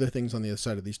earlier, other things on the other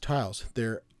side of these tiles.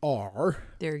 There are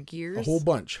gears. A whole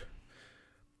bunch.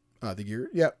 The gear.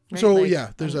 Yeah. Right, so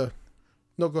like, there's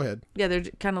no, go ahead. Yeah, they're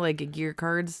kind of like gear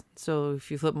cards. So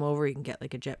if you flip them over, you can get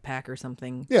like a jetpack or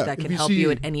something that can help you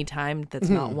at any time that's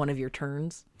not one of your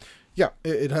turns. Yeah,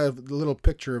 it has a little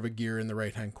picture of a gear in the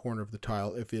right-hand corner of the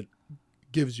tile if it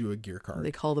gives you a gear card.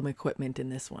 They call them equipment in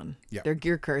this one. Yeah. They're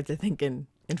gear cards, I think, in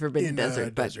Forbidden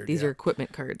Desert, but these are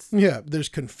equipment cards. Yeah, there's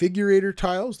configurator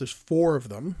tiles. There's 4 of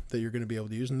them that you're going to be able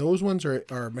to use. And those ones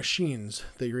are machines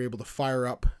that you're able to fire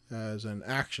up as an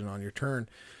action on your turn.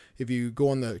 If you go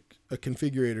on a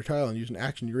configurator tile and use an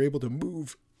action, you're able to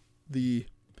move the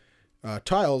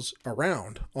tiles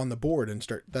around on the board and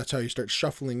that's how you start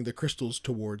shuffling the crystals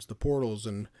towards the portals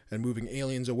and moving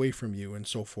aliens away from you and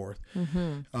so forth.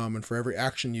 And for every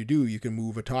action you do, you can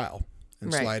move a tile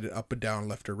and slide it up and down,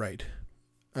 left or right.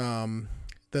 Then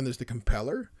there's the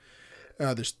compeller.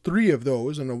 There's 3 of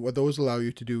those, and what those allow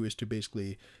you to do is to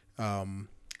basically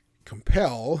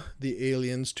compel the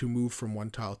aliens to move from one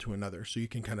tile to another. So you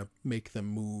can kind of make them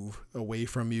move away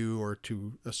from you or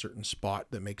to a certain spot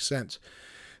that makes sense.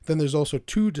 Then there's also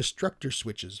 2 destructor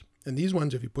switches. And these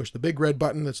ones, if you push the big red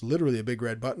button, that's literally a big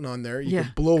red button on there, you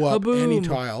can blow up any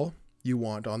tile you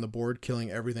want on the board,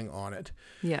 killing everything on it.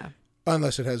 Yeah.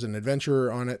 Unless it has an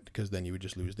adventurer on it, because then you would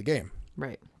just lose the game.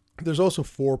 Right. There's also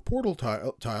 4 portal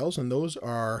tiles, and those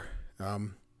are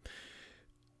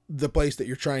the place that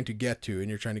you're trying to get to, and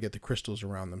you're trying to get the crystals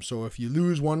around them. So if you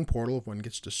lose one portal, if one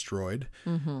gets destroyed,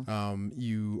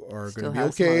 you are going to be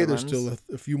okay. There's still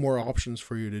a few more options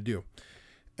for you to do.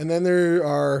 And then there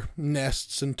are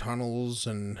nests and tunnels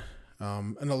and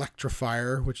an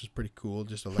electrifier, which is pretty cool.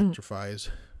 Just electrifies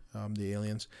the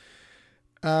aliens.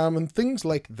 And things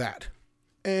like that.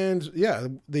 And yeah,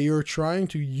 they are trying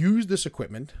to use this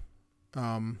equipment,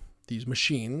 these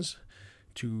machines,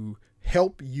 to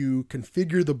help you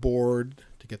configure the board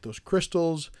to get those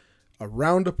crystals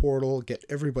around a portal, get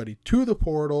everybody to the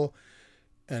portal,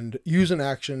 and use an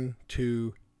action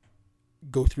to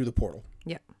go through the portal.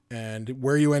 Yeah. And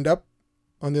where you end up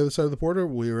on the other side of the portal,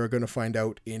 we are going to find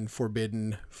out in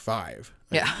Forbidden 5.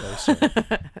 Yeah.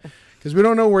 Because we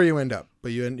don't know where you end up,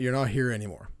 but you're not here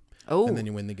anymore. Oh. And then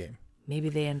you win the game. Maybe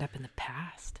they end up in the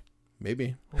past.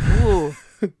 Maybe. Ooh.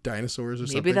 Dinosaurs or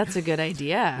something. Maybe that's a good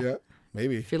idea. Yeah,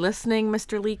 maybe. If you're listening,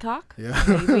 Mr. Leacock, yeah.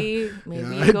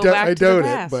 maybe you go back to the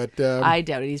past. I doubt it, but... I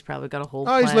doubt it. He's probably got a whole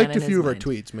plan he's liked a in few his of our mind.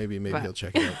 tweets. Maybe he'll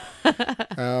check it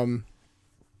out.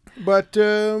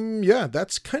 Yeah,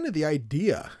 that's kind of the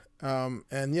idea.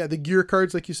 And yeah, the gear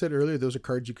cards, like you said earlier, those are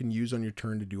cards you can use on your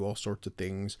turn to do all sorts of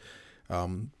things.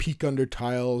 Peek under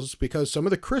tiles, because some of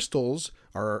the crystals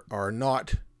are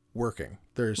not working.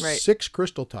 There's 6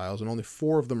 crystal tiles and only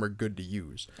 4 of them are good to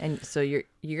use. And so you're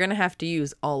going to have to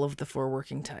use all of the 4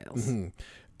 working tiles. Mm-hmm.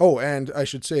 Oh, and I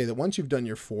should say that once you've done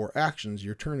your 4 actions,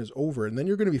 your turn is over, and then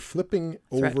you're going to be flipping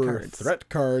over threat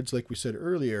cards, like we said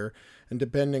earlier. And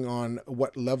depending on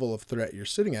what level of threat you're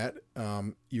sitting at,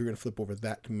 you're going to flip over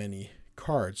that many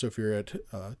cards. So if you're at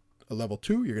a level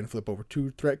 2, you're going to flip over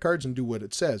 2 threat cards and do what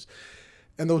it says.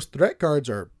 And those threat cards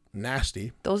are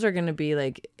nasty. Those are going to be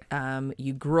like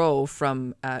you grow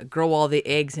all the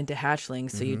eggs into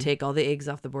hatchlings. So you take all the eggs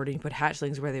off the board and you put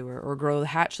hatchlings where they were, or grow the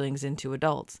hatchlings into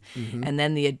adults, and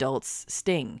then the adults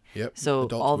sting. Yep. So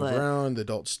adults all move around, the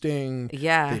adults sting.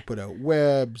 Yeah. They put out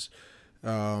webs.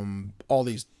 All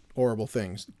these horrible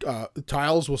things. The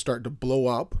tiles will start to blow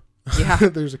up. Yeah.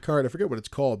 There's a card, I forget what it's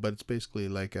called, but it's basically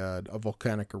like a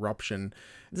volcanic eruption.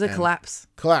 It's a collapse.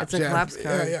 Collapse. It's a collapse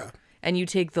card. Yeah. And you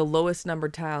take the lowest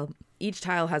numbered tile. Each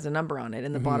tile has a number on it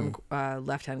in the bottom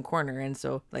left-hand corner, and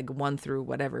so like 1 through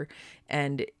whatever.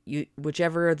 And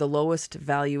whichever the lowest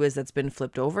value is that's been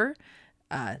flipped over,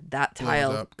 that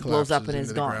tile blows up and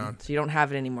is gone. Ground. So you don't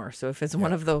have it anymore. So if it's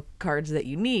one of the cards that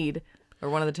you need, or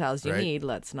one of the tiles you need,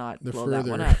 let's not blow that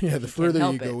one up. Yeah, the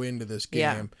further you go into this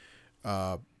game,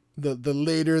 the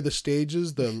later the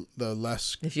stages, the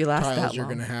less if you last tiles you're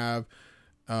going to have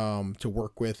to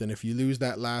work with, and if you lose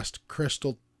that last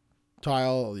crystal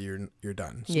tile, you're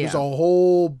done. So there's a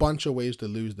whole bunch of ways to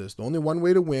lose this. The only one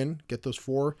way to win, get those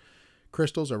 4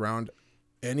 crystals around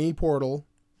any portal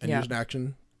and use an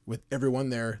action with everyone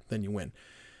there, then you win.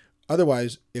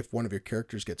 Otherwise, if one of your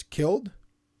characters gets killed,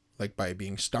 like by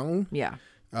being stung,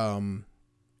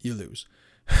 you lose.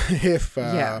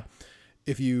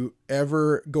 If you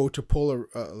ever go to pull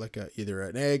either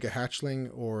an egg, a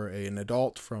hatchling, or an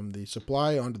adult from the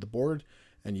supply onto the board,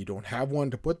 and you don't have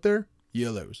one to put there, you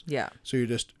lose. Yeah. So you're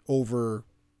just overrun.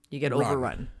 You get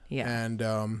overrun. Yeah.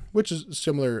 And which is a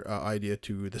similar idea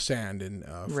to the sand in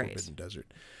Forbidden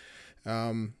Desert.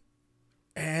 And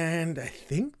I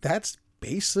think that's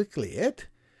basically it.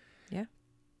 Yeah.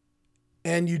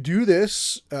 And you do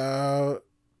this,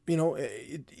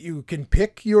 you can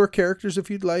pick your characters if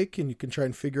you'd like, and you can try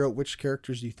and figure out which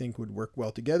characters you think would work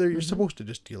well together. You're supposed to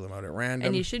just deal them out at random.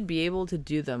 And you should be able to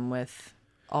do them with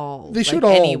all. They should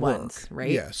all anyone's, work,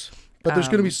 right? Yes. But there's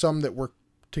going to be some that work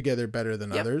together better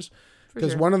than others.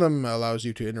 Because one of them allows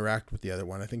you to interact with the other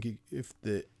one. I think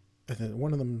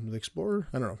one of them, the Explorer,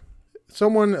 I don't know.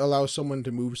 Someone allows someone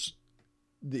to move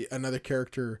another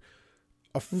character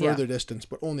a further distance,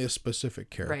 but only a specific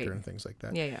character and things like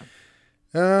that. Yeah.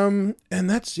 And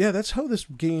that's how this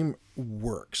game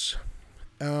works.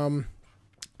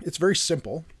 It's very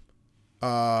simple.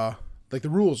 Like the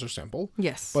rules are simple.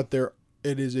 Yes. But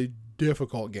it is a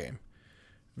difficult game.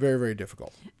 Very, very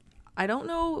difficult. I don't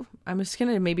know. I'm just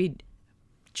going to maybe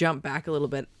jump back a little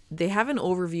bit. They have an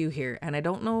overview here, and I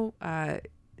don't know.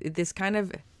 This kind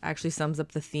of actually sums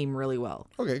up the theme really well.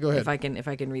 Okay, go ahead. If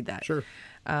I can read that. Sure.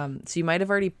 So you might have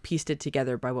already pieced it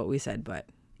together by what we said, but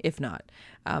if not.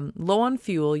 Low on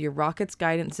fuel, your rocket's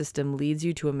guidance system leads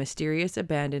you to a mysterious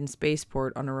abandoned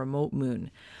spaceport on a remote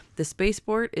moon. The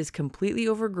spaceport is completely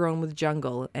overgrown with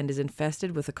jungle and is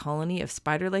infested with a colony of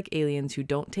spider-like aliens who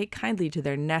don't take kindly to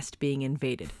their nest being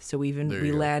invaded. So we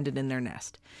landed in their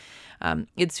nest.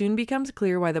 It soon becomes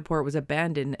clear why the port was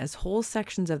abandoned as whole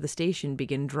sections of the station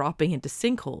begin dropping into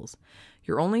sinkholes.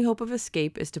 Your only hope of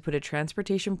escape is to put a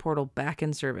transportation portal back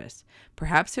in service.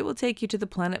 Perhaps it will take you to the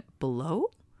planet below?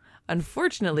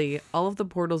 Unfortunately, all of the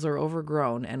portals are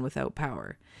overgrown and without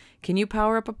power. Can you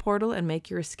power up a portal and make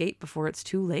your escape before it's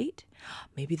too late?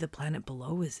 Maybe the planet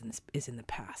below is in the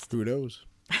past. Who knows?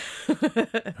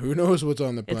 Who knows what's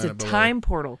on the planet below? It's a time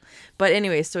portal. But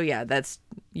anyway, so that's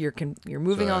you're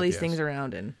moving all these things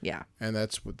around, and and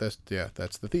that's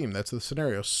the theme. That's the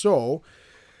scenario. So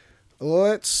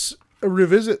let's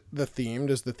revisit the theme.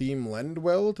 Does the theme lend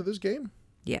well to this game?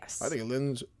 Yes. I think it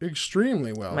lends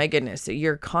extremely well. My goodness,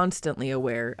 you're constantly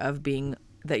aware of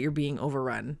that you're being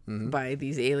overrun by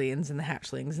these aliens and the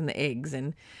hatchlings and the eggs,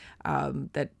 and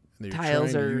that you're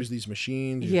tiles trying are to use these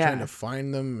machines. You're trying to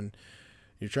find them, and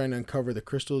you're trying to uncover the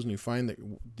crystals, and you find that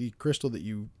the crystal that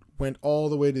you went all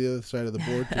the way to the other side of the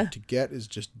board to get is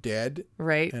just dead,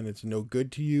 right? And it's no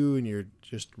good to you, and you're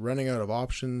just running out of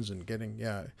options and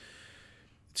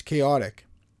it's chaotic.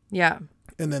 Yeah.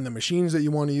 And then the machines that you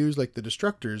want to use, like the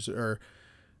destructors, are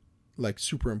like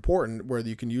super important, where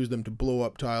you can use them to blow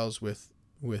up tiles with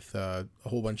a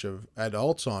whole bunch of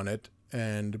adults on it.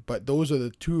 But those are the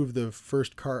two of the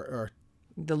first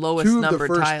the lowest number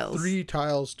tiles. 3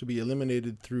 tiles to be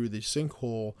eliminated through the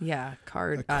sinkhole. Yeah,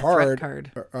 threat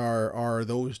card are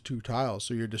those 2 tiles.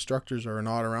 So your destructors are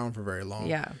not around for very long.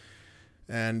 Yeah.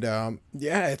 And the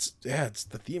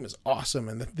theme is awesome,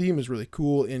 and the theme is really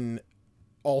cool in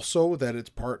also that it's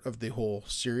part of the whole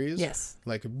series. Yes.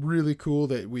 Like, really cool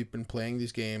that we've been playing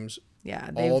these games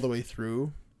Yeah. all the way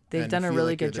through. They've and done a feel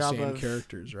really like they're good the job same of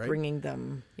characters, right? bringing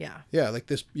them. Yeah. Yeah, like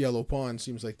this yellow pond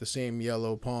seems like the same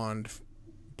yellow pond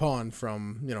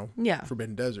from, Yeah.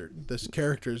 Forbidden Desert. This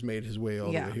character's made his way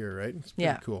all the way here, right? It's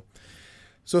pretty cool.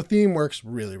 So theme works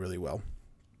really, really well.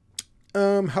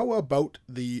 How about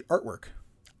the artwork?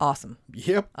 Awesome.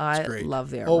 Yep, it's I great. love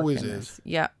the artwork. Always in is. this.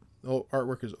 Yeah. Oh,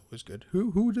 artwork is always good.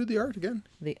 Who did the art again?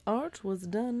 The art was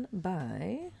done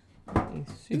by.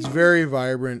 It's very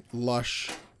vibrant,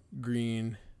 lush,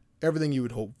 green, everything you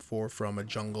would hope for from a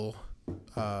jungle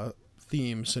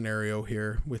theme scenario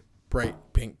here, with bright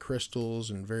pink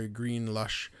crystals and very green,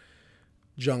 lush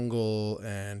jungle,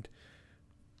 and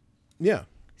yeah.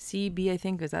 CB, I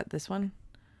think, is that this one?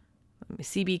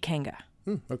 CB Kanga.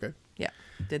 Okay. Yeah,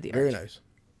 did the art. Very nice.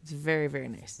 It's very, very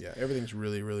nice. Yeah, everything's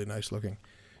really, really nice looking.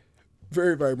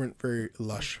 Very vibrant, very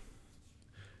lush.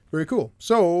 Very cool.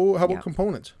 So, how about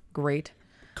components? Great.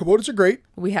 Components are great.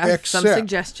 We have some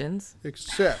suggestions.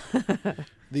 Except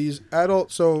these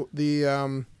adult. So the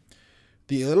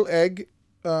little egg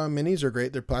minis are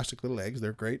great. They're plastic little eggs.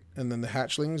 They're great. And then the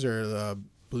hatchlings are the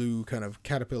blue kind of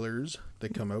caterpillars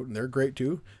that come out, and they're great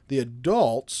too. The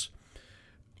adults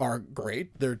are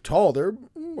great. They're tall. They're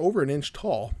over an inch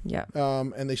tall. Yeah.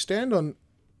 And they stand on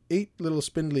 8 little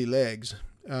spindly legs.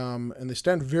 And they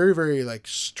stand very, very like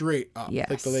straight up. Yes.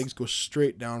 Like the legs go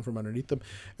straight down from underneath them,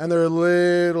 and they're a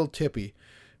little tippy.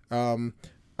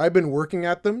 I've been working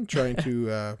at them, trying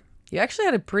to. You actually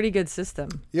had a pretty good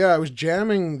system. Yeah, I was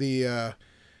jamming the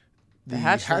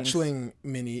hatchling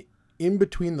mini in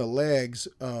between the legs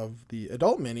of the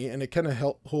adult mini, and it kind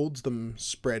of holds them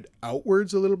spread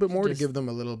outwards a little bit more to give them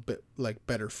a little bit like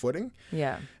better footing.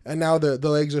 Yeah. And now the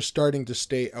legs are starting to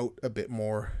stay out a bit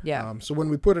more. Yeah. So when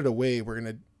we put it away, we're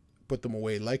going to put them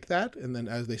away like that, and then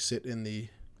as they sit in the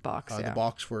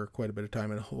box for quite a bit of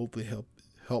time, and hopefully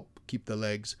help keep the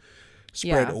legs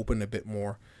spread open a bit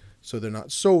more, so they're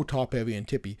not so top heavy and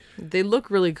tippy. They look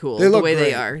really cool the way great.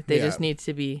 they are. They just need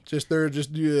to be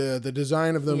the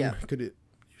design of them could use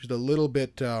a little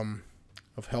bit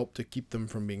of help to keep them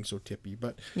from being so tippy,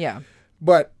 but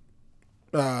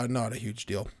not a huge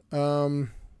deal. And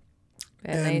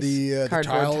nice the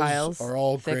tiles are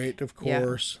all great, of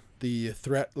course. The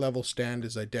threat level stand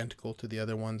is identical to the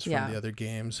other ones from the other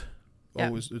games.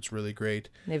 Always, it's really great.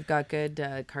 They've got good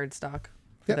cardstock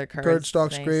for their cards.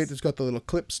 Cardstock's great. It's got the little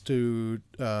clips to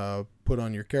put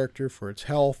on your character for its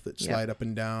health that slide up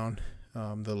and down.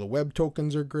 The little web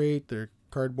tokens are great. They're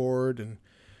cardboard and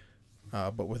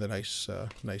but with a nice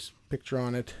picture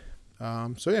on it.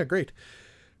 Great.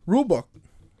 Rulebook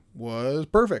was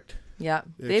perfect. Yeah,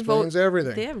 it explains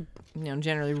everything. They have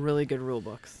generally really good rule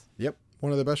books. Yep,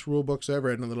 one of the best rule books I've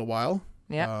read in a little while.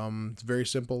 Yeah, it's very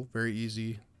simple, very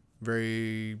easy,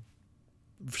 very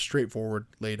straightforward,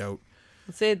 laid out.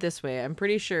 Let's say it this way. I'm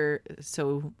pretty sure.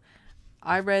 So,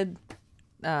 I read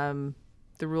the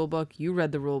rule book. You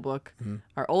read the rule book. Mm-hmm.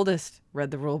 Our oldest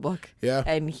read the rule book. Yeah,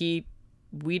 and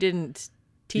we didn't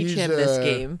teach him this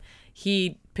game.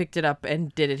 He picked it up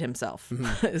and did it himself.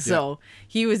 Mm-hmm. So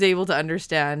he was able to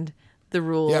understand the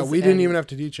rules. Yeah, we didn't even have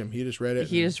to teach him. He just read it.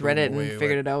 He just read it and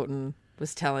figured it out and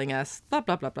was telling us blah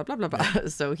blah blah blah blah blah blah.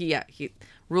 So he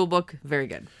rule book very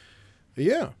good.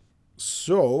 Yeah.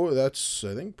 So that's,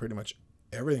 I think, pretty much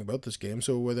everything about this game.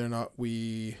 So whether or not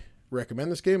we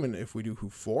recommend this game, and if we do, who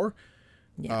for?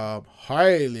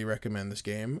 Highly recommend this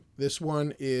game. This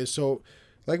one is so.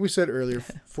 Like we said earlier,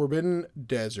 Forbidden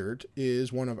Desert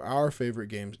is one of our favorite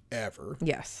games ever.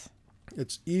 Yes.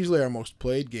 It's easily our most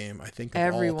played game, I think, of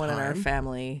Everyone all time. in our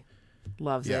family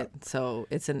loves it. So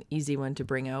it's an easy one to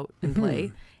bring out and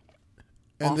play.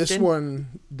 And this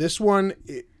one,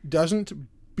 it doesn't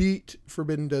beat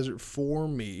Forbidden Desert for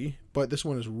me, but this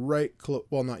one is right close.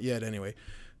 Well, not yet anyway.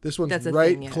 This one's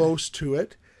close to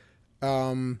it.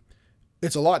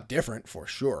 It's a lot different for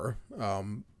sure.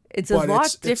 It's a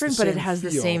lot different, but it has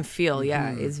the same feel. Mm-hmm.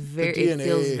 Yeah, it's very. DNA, it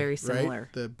feels very similar.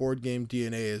 Right? The board game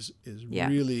DNA is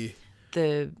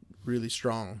really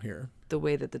strong here. The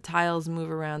way that the tiles move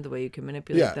around, the way you can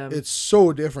manipulate them. Yeah, it's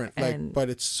so different. But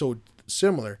it's so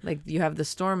similar. Like you have the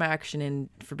storm action in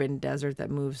Forbidden Desert that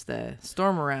moves the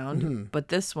storm around, but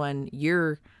this one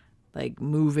you're like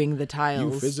moving the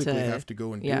tiles. You physically have to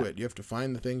go and do it. You have to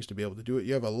find the things to be able to do it.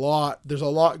 You have there's a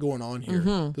lot going on here.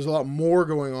 Mm-hmm. There's a lot more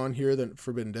going on here than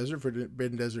Forbidden Desert.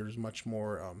 Forbidden Desert is much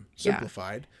more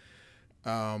simplified.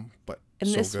 But and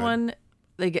so this good. one,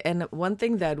 and one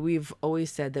thing that we've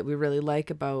always said that we really like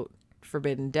about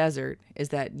Forbidden Desert is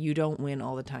that you don't win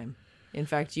all the time. In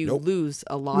fact, you Nope. lose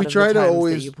a lot We of try the to times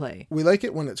always. that you play. We like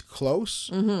it when it's close.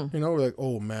 Mm-hmm. You know, we're like,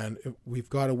 oh man, we've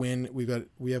got to win.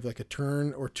 We have like a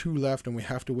turn or two left, and we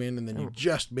have to win, and then you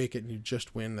just make it and you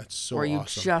just win. That's so Or you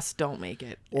awesome. just don't make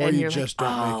it. Or and you you're just like,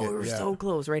 don't make oh, it, we're yeah. so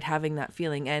close, right? Having that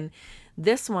feeling. And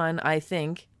this one, I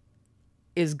think,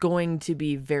 is going to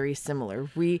be very similar.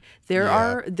 There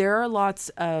are lots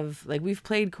of, like, we've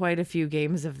played quite a few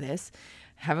games of this.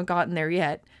 Haven't gotten there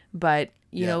yet, but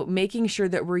you know, making sure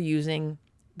that we're using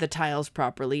the tiles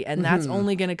properly, and that's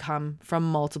only going to come from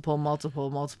multiple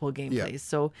gameplays. Yeah.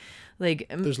 So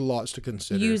like There's lots to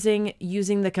consider.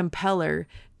 using the compeller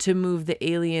to move the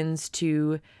aliens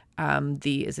to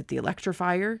is it the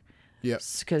electrifier?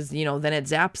 Yes. Because you know, then it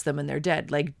zaps them and they're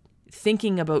dead. Like,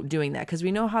 thinking about doing that, because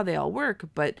we know how they all work,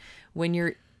 but when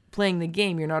you're playing the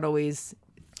game, you're not always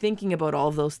thinking about all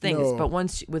of those things. No. But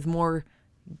once with more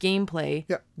gameplay,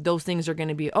 Yeah. those things are going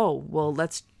to be, oh well,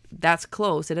 that's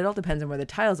close, and it all depends on where the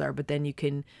tiles are, but then you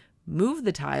can move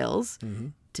the tiles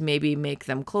to maybe make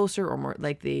them closer, or more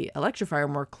like the electrifier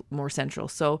more central.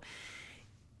 So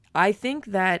I think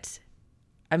that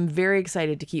I'm very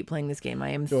excited to keep playing this game. I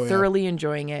am thoroughly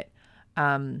enjoying it,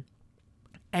 and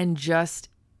just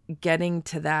getting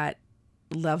to that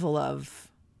level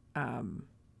of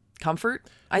comfort,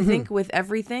 I think, with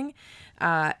everything,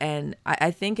 and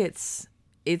I think it's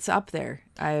up there.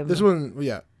 This one,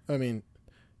 yeah. I mean,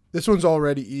 this one's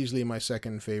already easily my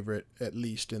second favorite, at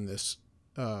least in this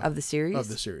of the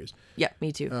series. Yeah,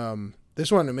 me too. This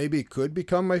one maybe could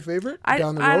become my favorite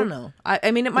down the road. I don't know.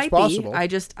 I mean, it might possible.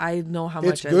 be. I know how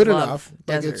It's much good I love enough.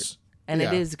 Desert, and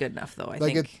it is good enough, though. I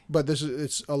think. But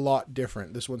it's a lot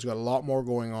different. This one's got a lot more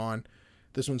going on.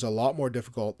 This one's a lot more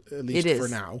difficult, at least for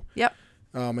now. Yep.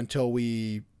 Until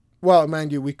well,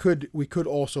 mind you, we could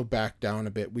also back down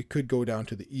a bit. We could go down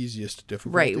to the easiest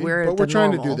difficulty. Right, we're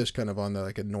trying to do this kind of on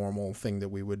like a normal thing that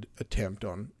we would attempt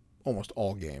on almost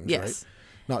all games. Yes. Right?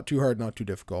 Not too hard, not too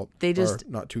difficult. Or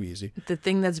not too easy. The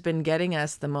thing that's been getting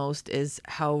us the most is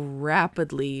how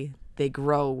rapidly they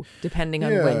grow depending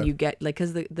on when you get, like,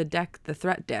 because the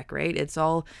threat deck, right? It's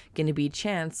all going to be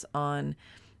chance on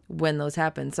when those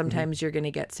happen. Sometimes you're going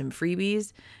to get some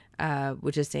freebies,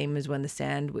 which is same as when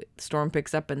the storm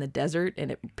picks up in the desert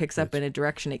and it picks up in a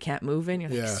direction it can't move in.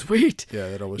 You're like, sweet. Yeah,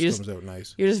 that always comes out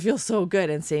nice. You just feel so good.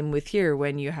 And same with here,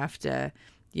 when you have to,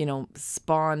 you know,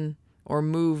 spawn or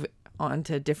move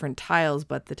onto different tiles,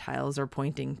 but the tiles are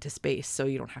pointing to space, so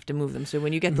you don't have to move them. So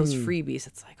when you get those freebies,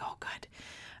 it's like, oh,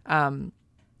 good.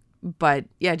 But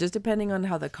yeah, just depending on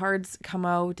how the cards come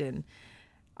out, and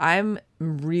I'm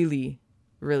really,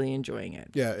 really enjoying it.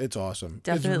 Yeah, it's awesome.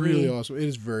 Definitely. It's really awesome. It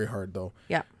is very hard though.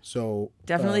 Yeah. So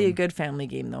definitely a good family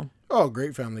game though. Oh,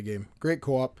 great family game. Great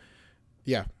co-op.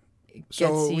 Yeah.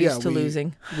 Gets used to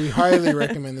losing. We highly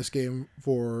recommend this game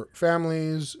for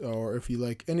families, or if you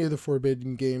like any of the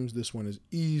Forbidden games, this one is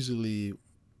easily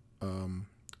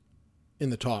in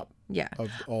the top of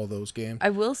all those games. I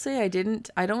will say I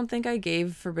don't think I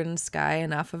gave Forbidden Sky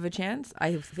enough of a chance.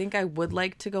 I think I would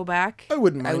like to go back. I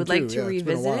wouldn't mind. I would like to Yeah,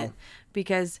 revisit it,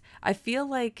 because I feel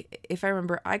like, if I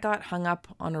remember, I got hung up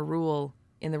on a rule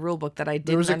in the rule book that I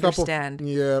didn't understand.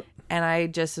 Yeah. And I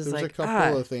just was there was like, a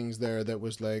couple of things there that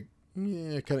was like,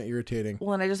 kind of irritating.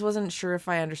 Well, and I just wasn't sure if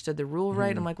I understood the rule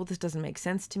right. I'm like, well, this doesn't make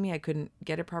sense to me. I couldn't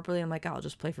get it properly. I'm like, I'll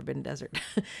just play Forbidden Desert.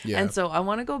 And so I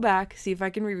want to go back, see if I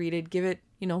can reread it, give it,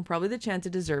 you know, probably the chance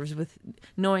it deserves, with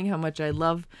knowing how much I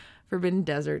love Forbidden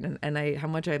Desert and how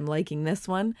much I'm liking this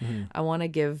one. I want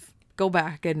to go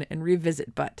back and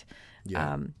revisit, but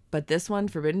this one,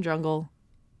 Forbidden Jungle,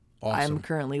 awesome. I'm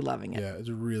currently loving it. Yeah, it's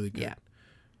really good. Yeah.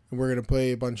 And we're gonna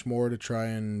play a bunch more to try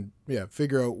and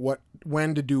figure out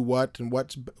when to do what, and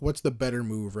what's the better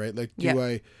move, right? Like,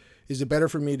 is it better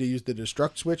for me to use the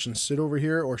destruct switch and sit over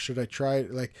here, or should I try,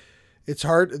 like, it's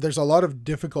hard. There's a lot of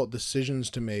difficult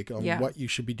decisions to make on what you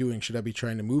should be doing. Should I be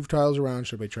trying to move tiles around?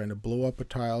 Should I be trying to blow up a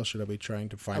tile? Should I be trying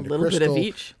to find a little crystal? bit of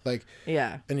each? Like,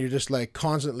 and you're just like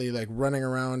constantly like running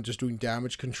around, just doing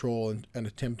damage control and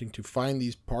attempting to find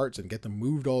these parts and get them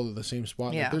moved all to the same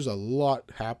spot. Yeah. Like, there's a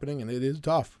lot happening, and it is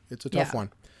tough. It's a tough one,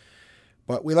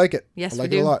 but we like it. Yes, I like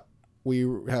we do. it a lot. We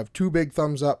have 2 big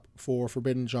thumbs up for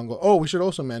Forbidden Jungle. Oh, we should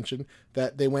also mention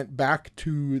that they went back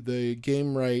to the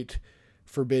Game Right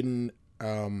Forbidden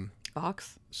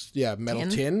box. Yeah, metal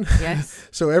tin. Yes.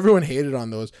 So everyone hated on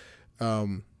those.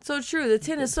 So true. The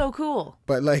tin is so cool.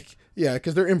 But like,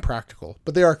 because they're impractical,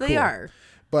 but they are cool. They are.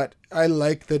 But I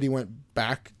like that he went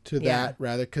back to that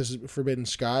rather, because Forbidden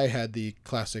Sky had the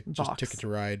classic just Ticket to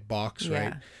Ride box,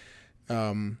 right?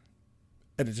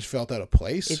 And it just felt out of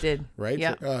place. It did. Right?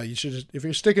 Yeah. You should just, if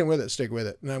you're sticking with it, stick with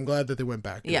it. And I'm glad that they went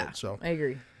back to it. So I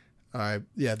agree. They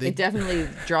It definitely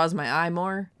draws my eye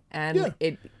more, and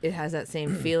Yeah. it has that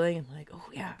same feeling. I'm like, oh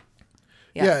yeah,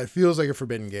 it feels like a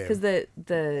forbidden game. because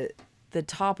the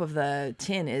top of the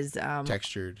tin is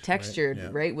Textured,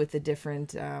 textured, right? With the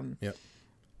different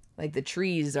like the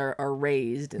trees are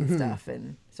raised and stuff,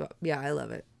 and so yeah, I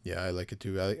love it. Yeah, I like it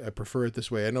too. I prefer it this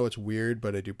way. I know it's weird,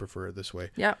 but I do prefer it this way.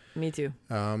 Yeah, me too.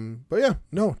 But yeah,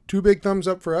 no, 2 big thumbs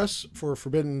up for us for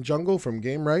Forbidden Jungle from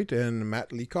Game Right and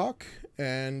Matt Leacock.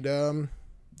 And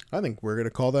I think we're going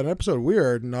to call that an episode. We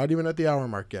are not even at the hour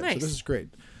mark yet. Nice. So this is great.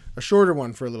 A shorter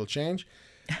one for a little change.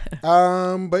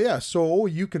 But yeah, so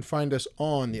you can find us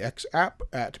on the X app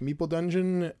at Meeple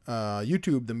Dungeon,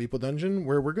 YouTube, the Meeple Dungeon,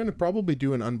 where we're going to probably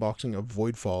do an unboxing of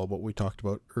Voidfall, what we talked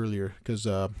about earlier, because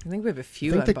I think we have a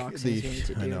few unboxings we need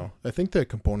to do. I know. I think the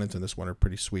components in this one are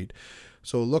pretty sweet,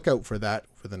 so look out for that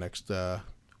for the next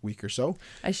week or so.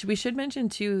 We should mention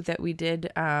too that we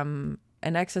did an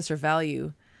excess or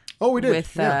value. Oh, we did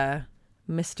with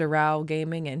Mr. Rao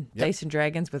Gaming and Dice and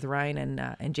Dragons with Ryan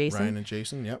and Jason. Ryan and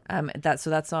Jason, yep. That's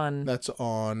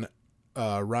on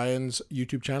Ryan's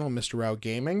YouTube channel, Mr. Rao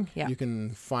Gaming. Yeah. You can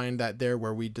find that there,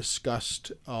 where we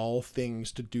discussed all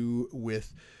things to do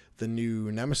with the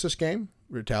new Nemesis game,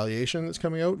 Retaliation, that's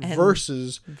coming out, and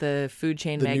versus the Food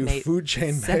Chain the Magnate new Food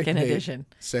Chain second Magnate edition.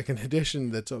 Second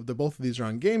edition. That's both of these are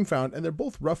on GameFound, and they're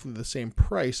both roughly the same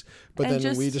price. But And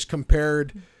then we just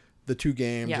compared the 2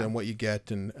 games Yeah. and what you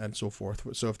get and so forth.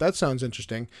 So if that sounds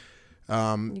interesting,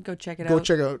 You go check it go out.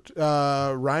 check out.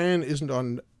 Ryan isn't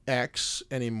on X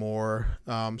anymore,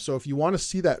 so if you want to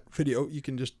see that video, you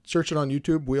can just search it on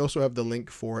YouTube. We also have the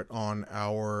link for it on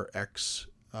our X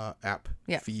app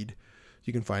feed.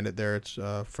 You can find it there. It's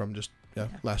from just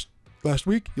last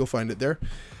week. You'll find it there.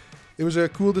 It was a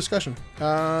cool discussion.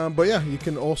 But yeah, you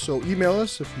can also email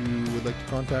us if you would like to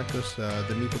contact us,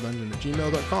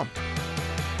 themeepledungeon@gmail.com.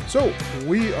 So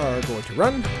we are going to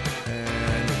run,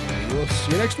 and we'll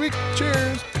see you next week.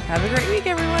 Cheers. Have a great week,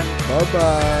 everyone.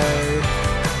 Bye-bye.